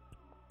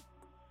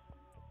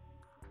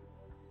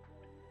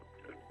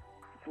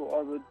thought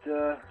I would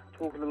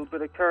talk a little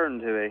bit of Kern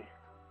to you.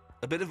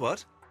 A bit of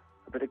what?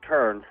 A bit of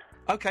Kern.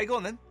 Okay, go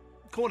on then.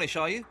 Cornish,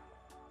 are you?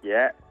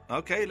 Yeah.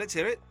 Okay, let's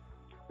hear it.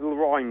 A little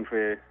rhyme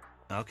for you.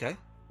 Okay.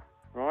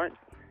 Right.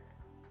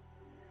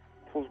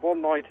 'Twas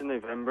one night in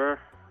November,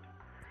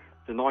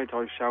 the night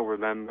I shall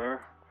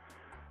remember.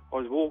 I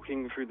was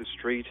walking through the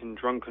street in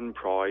drunken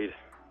pride,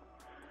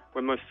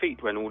 when my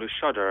feet went all a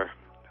shudder,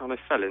 and I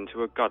fell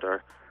into a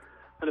gutter,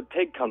 and a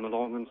pig come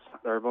along and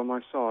sat there by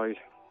my side.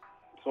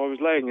 So I was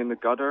laying in the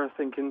gutter,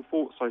 thinking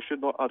thoughts I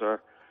should not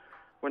utter,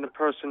 when a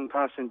person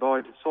passing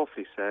by did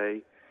softly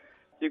say,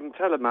 "You can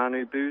tell a man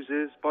who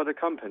boozes by the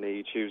company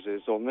he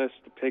chooses." On this,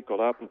 the pig got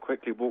up and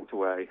quickly walked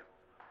away.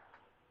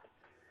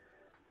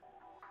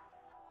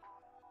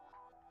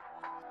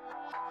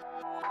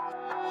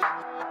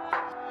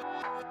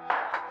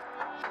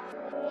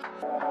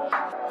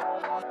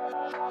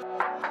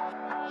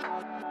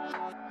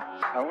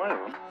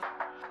 However,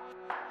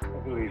 I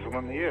believe I'm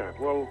on the air.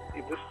 Well,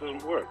 if this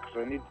doesn't work, because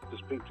I need to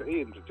speak to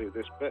Ian to do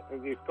this bit,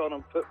 and you've gone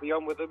and put me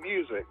on with the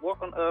music.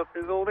 What on earth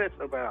is all this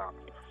about?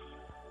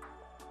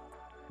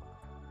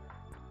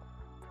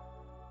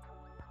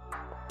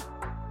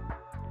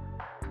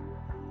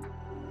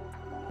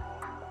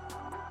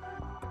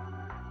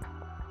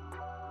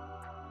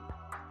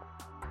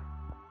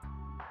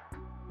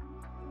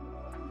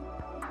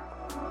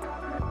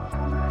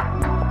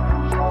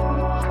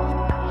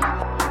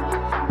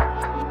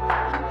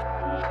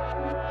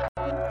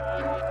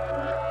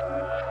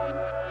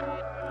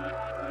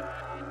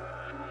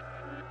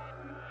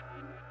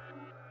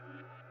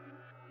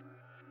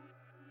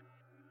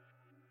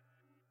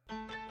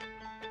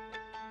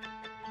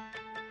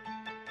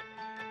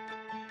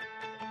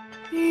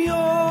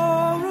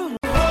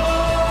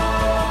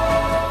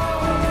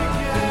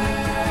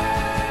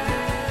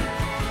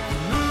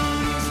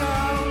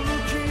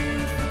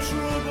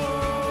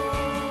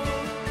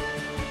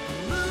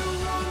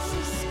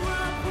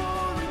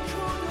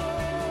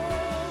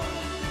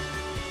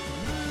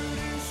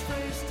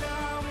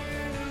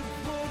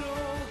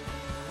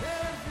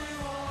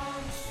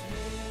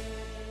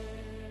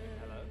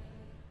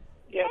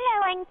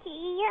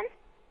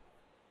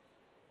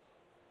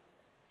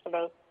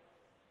 Hello.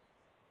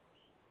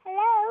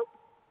 Hello?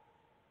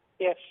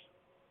 Yes.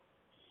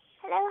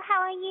 Hello,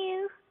 how are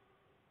you?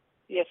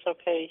 Yes,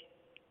 okay.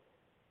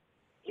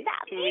 Is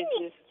that Who me? is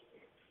this?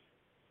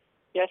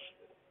 Yes.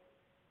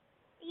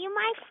 Are you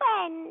my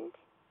friend?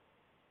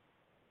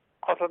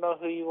 I don't know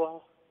who you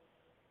are.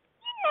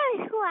 You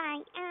know who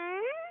I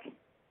am.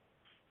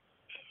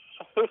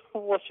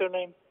 What's your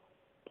name?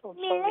 I'm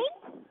Millie?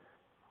 sorry.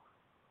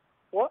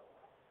 What?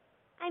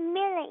 I'm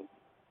Millie.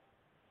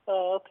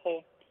 Oh,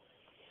 okay.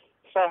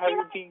 So how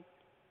you been?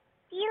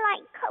 Do you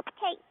like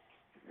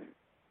cupcakes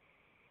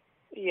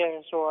Yeah,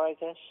 it's alright,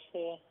 I guess,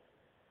 yeah.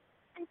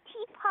 and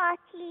tea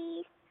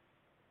parties?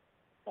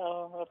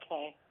 Oh,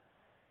 okay.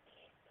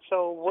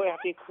 So what have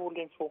you called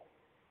in for?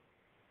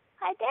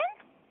 Pardon?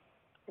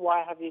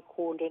 Why have you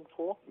called in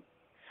for?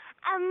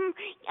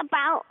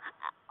 About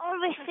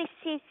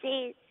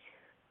orifices.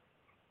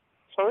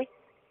 Sorry?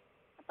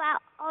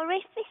 About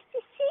orifices?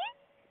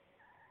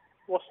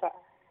 What's that?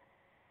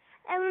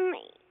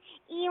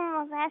 Ian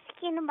was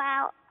asking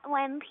about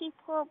when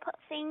people put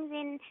things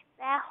in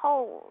their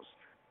holes.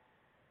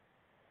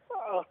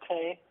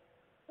 Okay.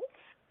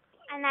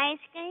 And I was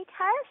going to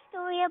tell a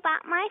story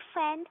about my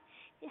friend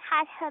who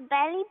had her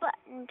belly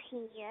button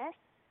pierced.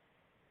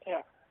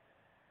 Yeah.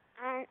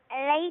 And a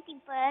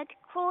ladybird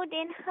crawled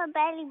in her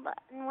belly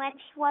button when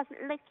she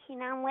wasn't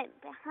looking and went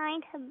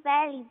behind her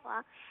belly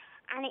button,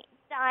 and it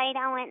died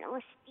and went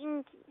all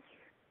stinky.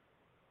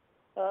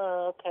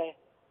 Oh, okay.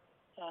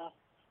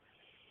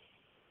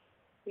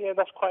 Yeah,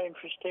 that's quite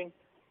interesting.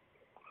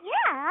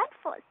 Yeah, I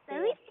thought so.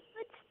 Yeah. It's a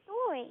good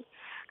story.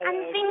 And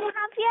have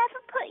you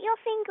ever put your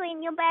finger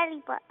in your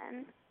belly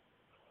button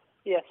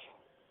Yes.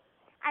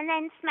 and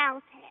then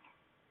smelt it?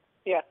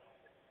 Yeah.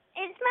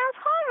 It smells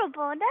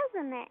horrible,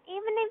 doesn't it?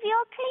 Even if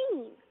you're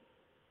clean.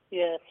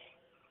 Yes.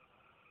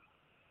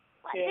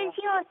 What Yeah. does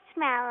yours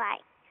smell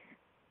like?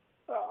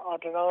 I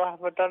don't know. I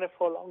haven't done it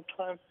for a long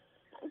time.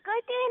 Go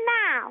do it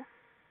now.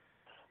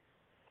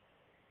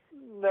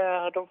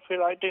 No, I don't feel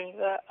like doing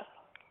that.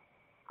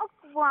 Oh,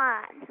 go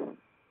on.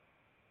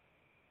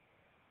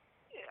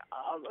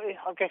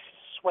 I guess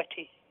it's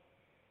sweaty.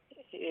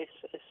 It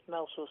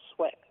smells of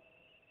sweat.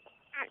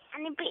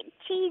 And a bit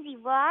cheesy,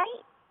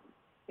 right?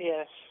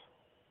 Yes.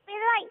 A bit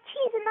like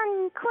cheese and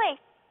onion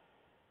crisp.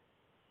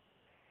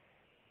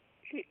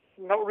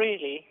 Not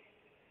really.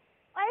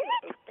 A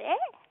little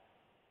bit.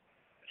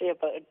 Yeah,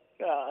 but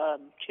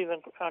cheese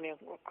and onion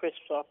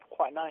crisps are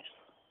quite nice.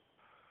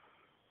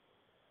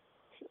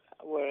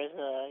 whereas,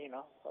 a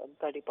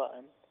belly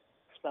button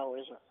smell,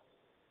 isn't it?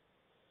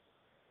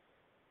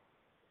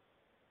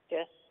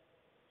 Yeah?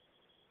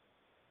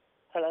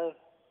 Hello?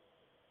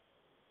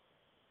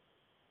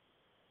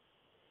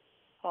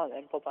 Oh,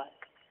 then, bye-bye.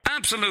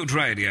 Absolute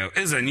Radio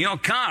is in your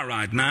car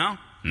right now,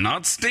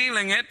 not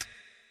stealing it.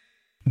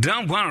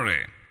 Don't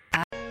worry.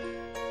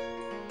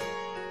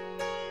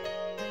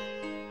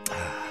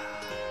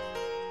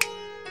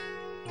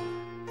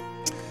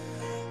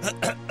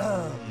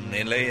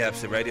 Ian Lee,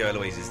 Absolute Radio.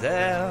 Eloise is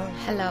there.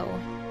 Hello.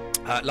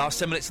 Last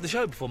 10 minutes of the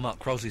show before Mark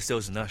Crosley,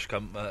 Stills and Nash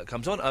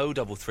comes on.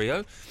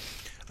 0330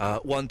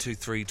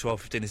 123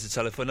 1215 is the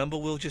telephone number.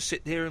 We'll just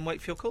sit here and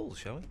wait for your calls,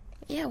 shall we?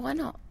 Yeah, why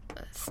not?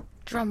 Let's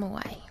drum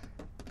away.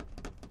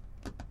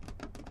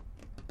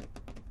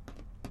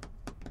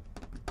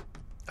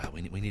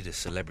 We need a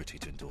celebrity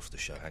to endorse the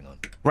show. Hang on.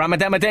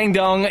 Ramadama Ding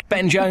Dong,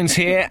 Ben Jones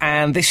here,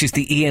 and this is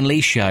the Ian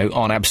Lee Show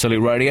on Absolute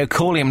Radio.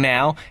 Call him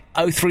now,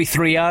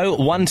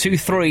 0330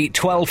 123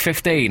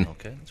 1215.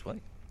 OK, let's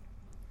wait.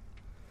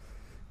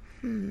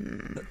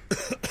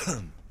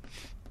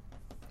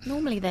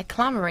 Normally they're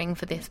clamouring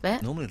for this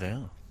bit. Normally they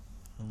are.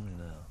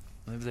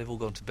 Maybe they've all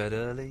gone to bed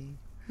early.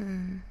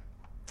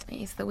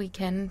 It's the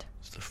weekend.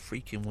 It's the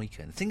freaking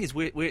weekend. The thing is,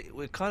 we're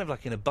kind of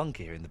like in a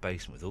bunker here in the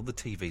basement with all the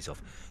TVs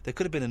off. There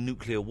could have been a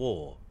nuclear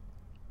war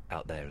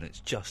out there, and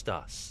it's just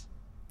us.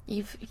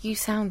 You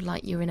sound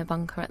like you're in a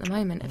bunker at the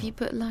moment. Have you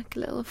put like a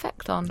little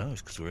effect on? No,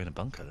 it's because we're in a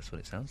bunker. That's what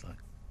it sounds like.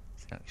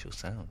 It's the actual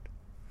sound.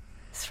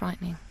 It's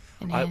frightening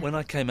in here. When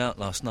I came out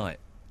last night,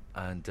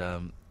 and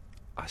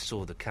I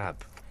saw the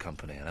cab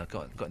company, and I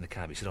got in the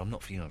cab. He said, "I'm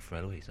not for you, I'm for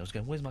Eloise." I was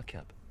going, "Where's my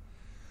cab?"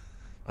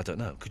 I don't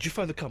know. Could you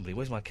phone the company?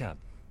 Where's my cab?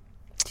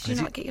 Did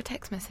you not get your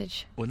text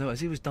message? Well, no, as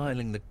he was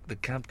dialling the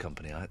cab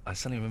company, I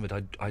suddenly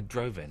remembered I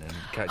drove in and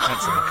cancelled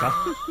my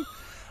car.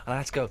 And I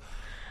had to go,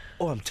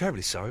 "Oh, I'm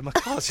terribly sorry, my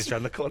car's just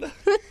round the corner."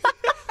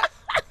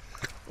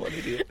 What an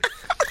idiot.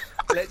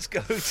 Let's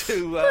go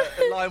to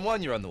line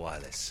 1, you're on the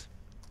wireless.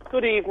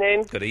 Good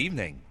evening. Good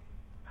evening.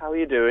 How are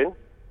you doing?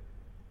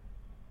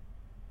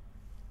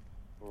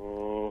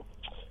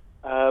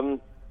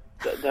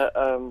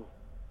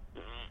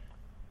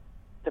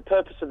 The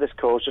purpose of this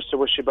call is just to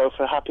wish you both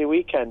a happy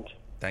weekend.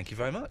 Thank you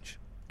very much.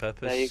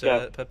 Purpose, there you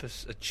go.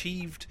 Purpose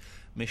achieved,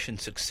 mission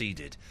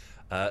succeeded.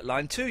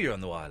 Line 2, you're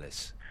on the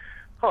wireless.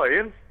 Hi,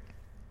 Ian.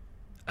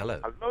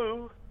 Hello.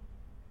 Hello.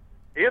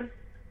 Ian?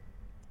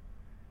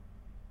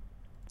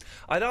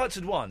 I'd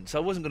answered once, I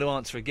wasn't going to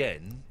answer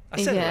again.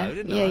 I said hello,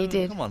 didn't I? Yeah, you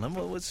did. Come on,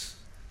 what was...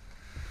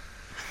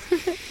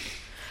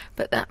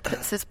 But that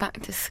puts us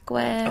back to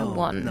square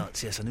one.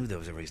 Nuts, yes, I knew there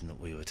was a reason that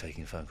we were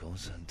taking phone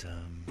calls, and,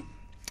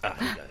 here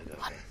we go.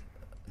 Okay.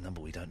 A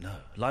number we don't know.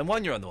 Line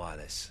 1, you're on the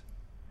wireless.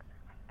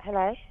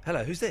 Hello?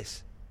 Hello, who's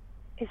this?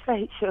 It's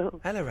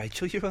Rachel. Hello,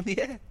 Rachel, you're on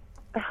the air.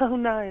 Oh,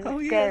 no,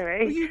 that's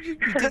scary.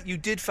 Well, you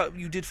did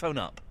phone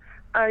up.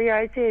 Oh, yeah,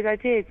 I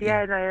did.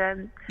 Yeah,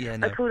 no.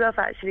 I called up,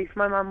 actually, because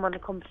my mum won a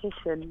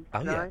competition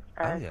tonight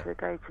to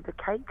go to the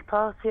cake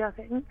party, I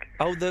think.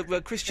 Oh,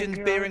 the Christian's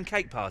beer and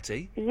cake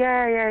party?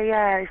 Yeah.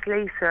 It's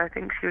Lisa. I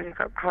think she was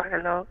up quite a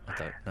lot. I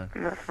don't know.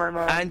 And that's my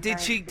mum. And did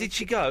she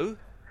go?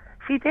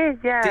 She did,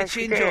 yeah. Did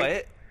she enjoy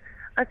it?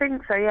 I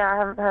think so, yeah. I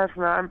haven't heard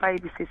from her. I'm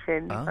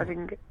babysitting. Oh. I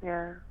didn't get,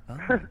 yeah.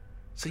 Oh.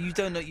 So you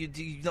don't know,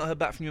 you've not heard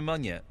back from your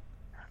mum yet?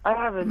 I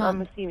haven't.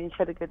 I'm assuming she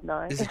had a good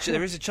night.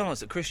 There is a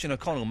chance that Christian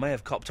O'Connell may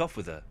have copped off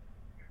with her.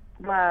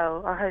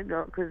 Well, I hope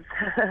not, because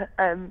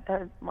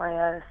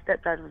my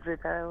stepdad was with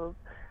her.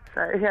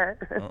 So, yeah.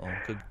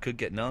 Uh-oh, could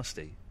get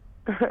nasty.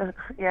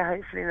 Yeah,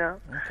 hopefully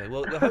not. Okay,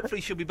 well,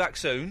 hopefully she'll be back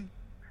soon.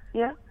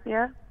 Yeah.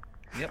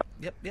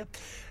 Yep.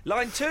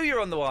 Line 2, you're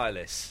on the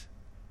wireless.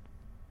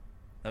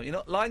 No, you're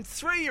not. Line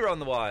 3, you're on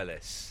the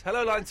wireless.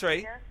 Hello, line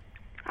 3. Yeah.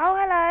 Oh,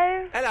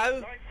 hello. Hello.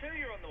 Line 2,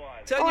 you're on the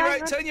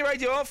wireless. Turn your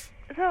radio off.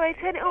 Sorry,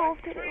 turn it off.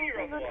 Quick.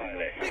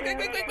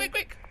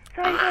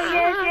 Sorry,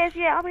 yes,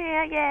 I'm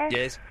here, yeah.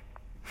 Yes.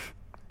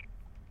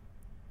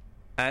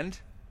 And?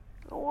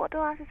 What, do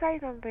I have to say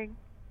something?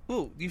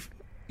 Well,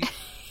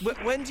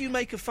 when do you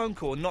make a phone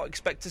call and not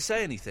expect to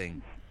say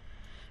anything?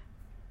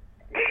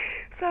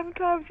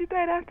 Sometimes you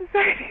don't have to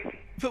say anything.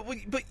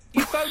 But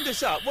you phoned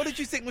us up. What did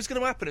you think was going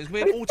to happen? It was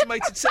going to be an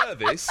automated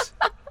service?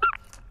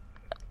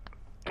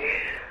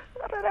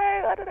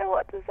 I don't know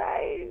what to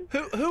say.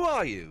 Who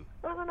are you?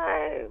 I don't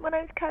know. My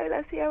name's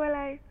Cola,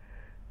 C-O-L-A.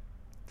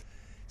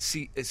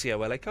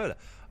 C-O-L-A, Cola.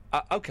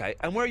 Okay,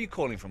 and where are you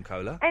calling from,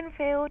 Cola?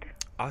 Enfield.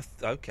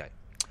 Okay.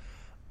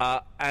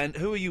 And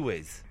who are you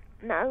with?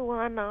 No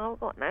one. I've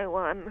got no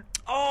one.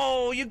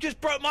 Oh, you've just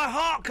broke my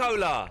heart,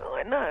 Cola. Oh,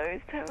 I know.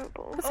 It's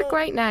terrible. That's a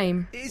great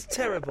name. It is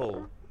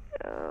terrible.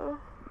 Oh.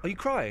 Are you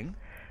crying?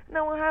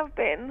 No, I have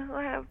been. Oh,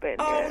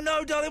 yeah.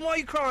 no, darling, why are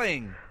you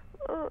crying?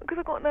 Because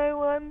I've got no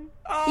one.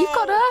 Oh, you've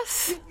got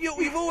us.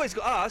 You've always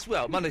got us.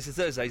 Well, Mondays to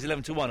Thursdays,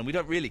 11 to 1, and we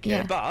don't really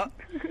care, but...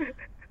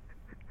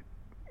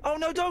 Oh,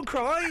 no, don't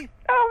cry.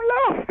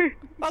 I'm laughing.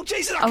 Oh,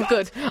 Jesus, Oh,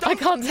 good. I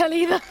can't tell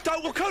either.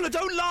 Well, Cola,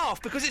 don't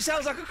laugh, because it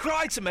sounds like a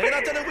cry to me, and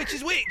I don't know which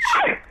is which.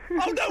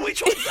 Oh, no,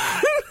 which one's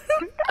that?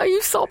 Are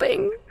you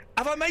sobbing?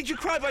 Have I made you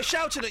cry by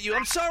shouting at you?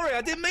 I'm sorry,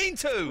 I didn't mean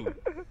to.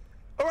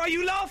 Or are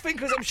you laughing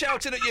because I'm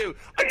shouting at you?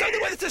 I don't know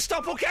whether to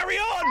stop or carry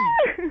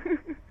on.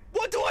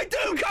 What do I do,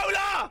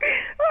 Cola?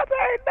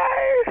 I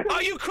don't know.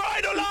 Are you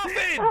crying or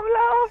laughing? I'm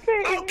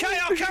laughing. Okay,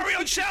 I'll carry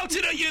on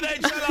shouting at you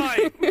then, shall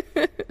I?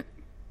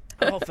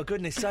 Oh, for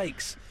goodness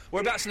sakes.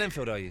 Whereabouts in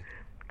Enfield are you?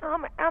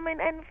 I'm in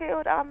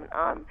Enfield.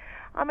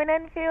 I'm in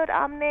Enfield.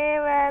 I'm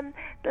near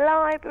the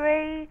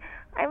library.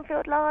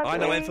 Enfield Library. I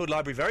know Enfield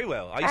Library very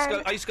well.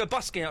 I used to go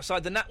busking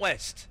outside the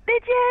NatWest.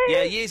 Did you?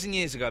 Yeah, years and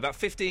years ago. About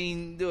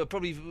 15,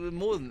 probably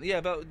more than,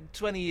 about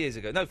 20 years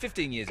ago. No,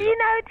 15 years ago. Do you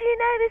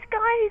know this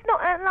guy who's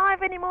not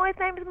alive anymore? His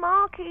name's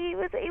Mark. He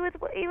was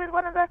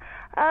one of the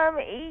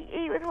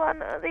he was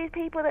one of these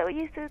people that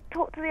used to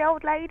talk to the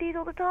old ladies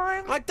all the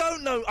time. I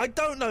don't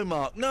know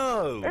Mark.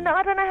 No. No,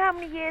 I don't know how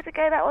many years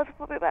ago that was.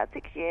 Probably about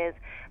 6 years.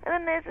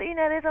 And then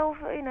there's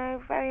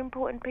also very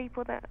important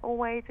people that are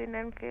always in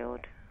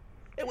Enfield.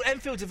 Yeah, well,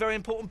 Enfield's a very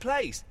important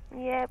place.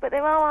 Yeah, but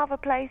there are other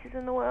places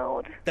in the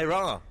world. There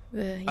are.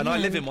 And I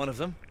live in one of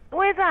them.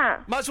 Where's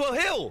that? Muswell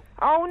Hill.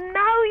 Oh,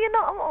 no, you're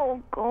not.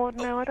 Oh, God,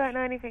 no, I don't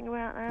know anything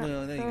about that.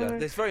 Well, there you go.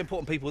 There's very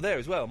important people there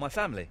as well, my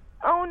family.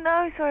 Oh,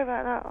 no, sorry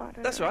about that. I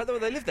don't That's know. all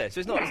right, they live there, so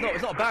it's not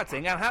a bad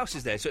thing. Our house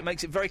is there, so it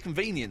makes it very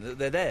convenient that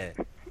they're there.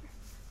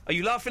 Are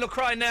you laughing or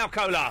crying now,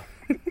 Cola?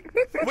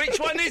 Which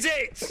one is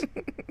it?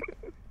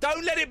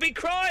 Don't let it be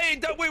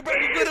crying. We're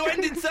going to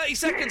end in 30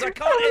 seconds. I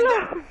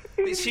can't end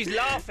it. She's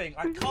laughing.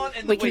 I can't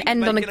end the week. We can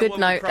end on a good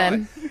note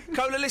then.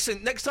 Cola,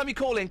 listen, next time you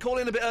call in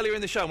a bit earlier in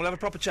the show and we'll have a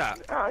proper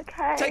chat.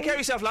 Okay. Take care of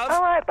yourself, love.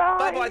 All right, bye.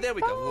 Bye-bye, there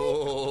we go.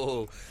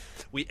 Whoa.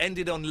 We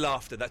ended on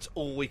laughter. That's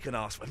all we can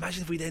ask for.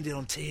 Imagine if we'd ended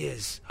on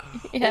tears.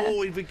 Yeah.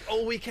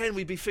 All weekend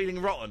we'd be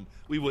feeling rotten.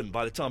 We wouldn't.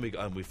 By the time we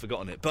got home, we've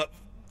forgotten it. But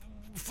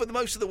for the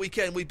most of the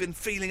weekend, we've been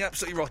feeling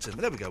absolutely rotten.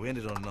 But there we go. We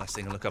ended on a nice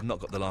thing. And look, I've not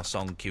got the last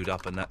song queued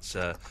up, and that's...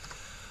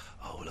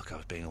 Oh, look, I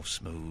was being all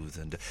smooth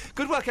and...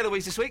 Good work,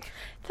 Eloise, this week.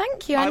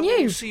 Thank you, and I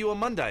you. will see you on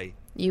Monday.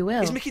 You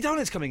will. Is Mickey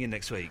Dolenz coming in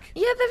next week?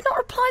 Yeah, they've not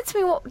replied to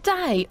me what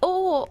day,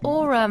 or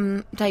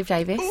Dave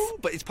Davis. Ooh,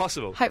 but it's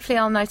possible. Hopefully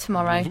I'll know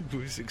tomorrow.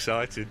 It's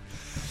exciting.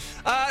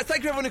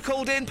 Thank you, everyone who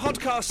called in.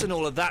 Podcasts and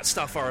all of that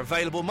stuff are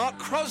available. Mark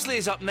Crosley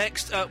is up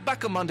next.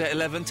 Back on Monday at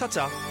 11.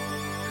 Ta-ta.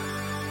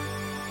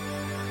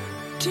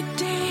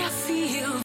 Today I feel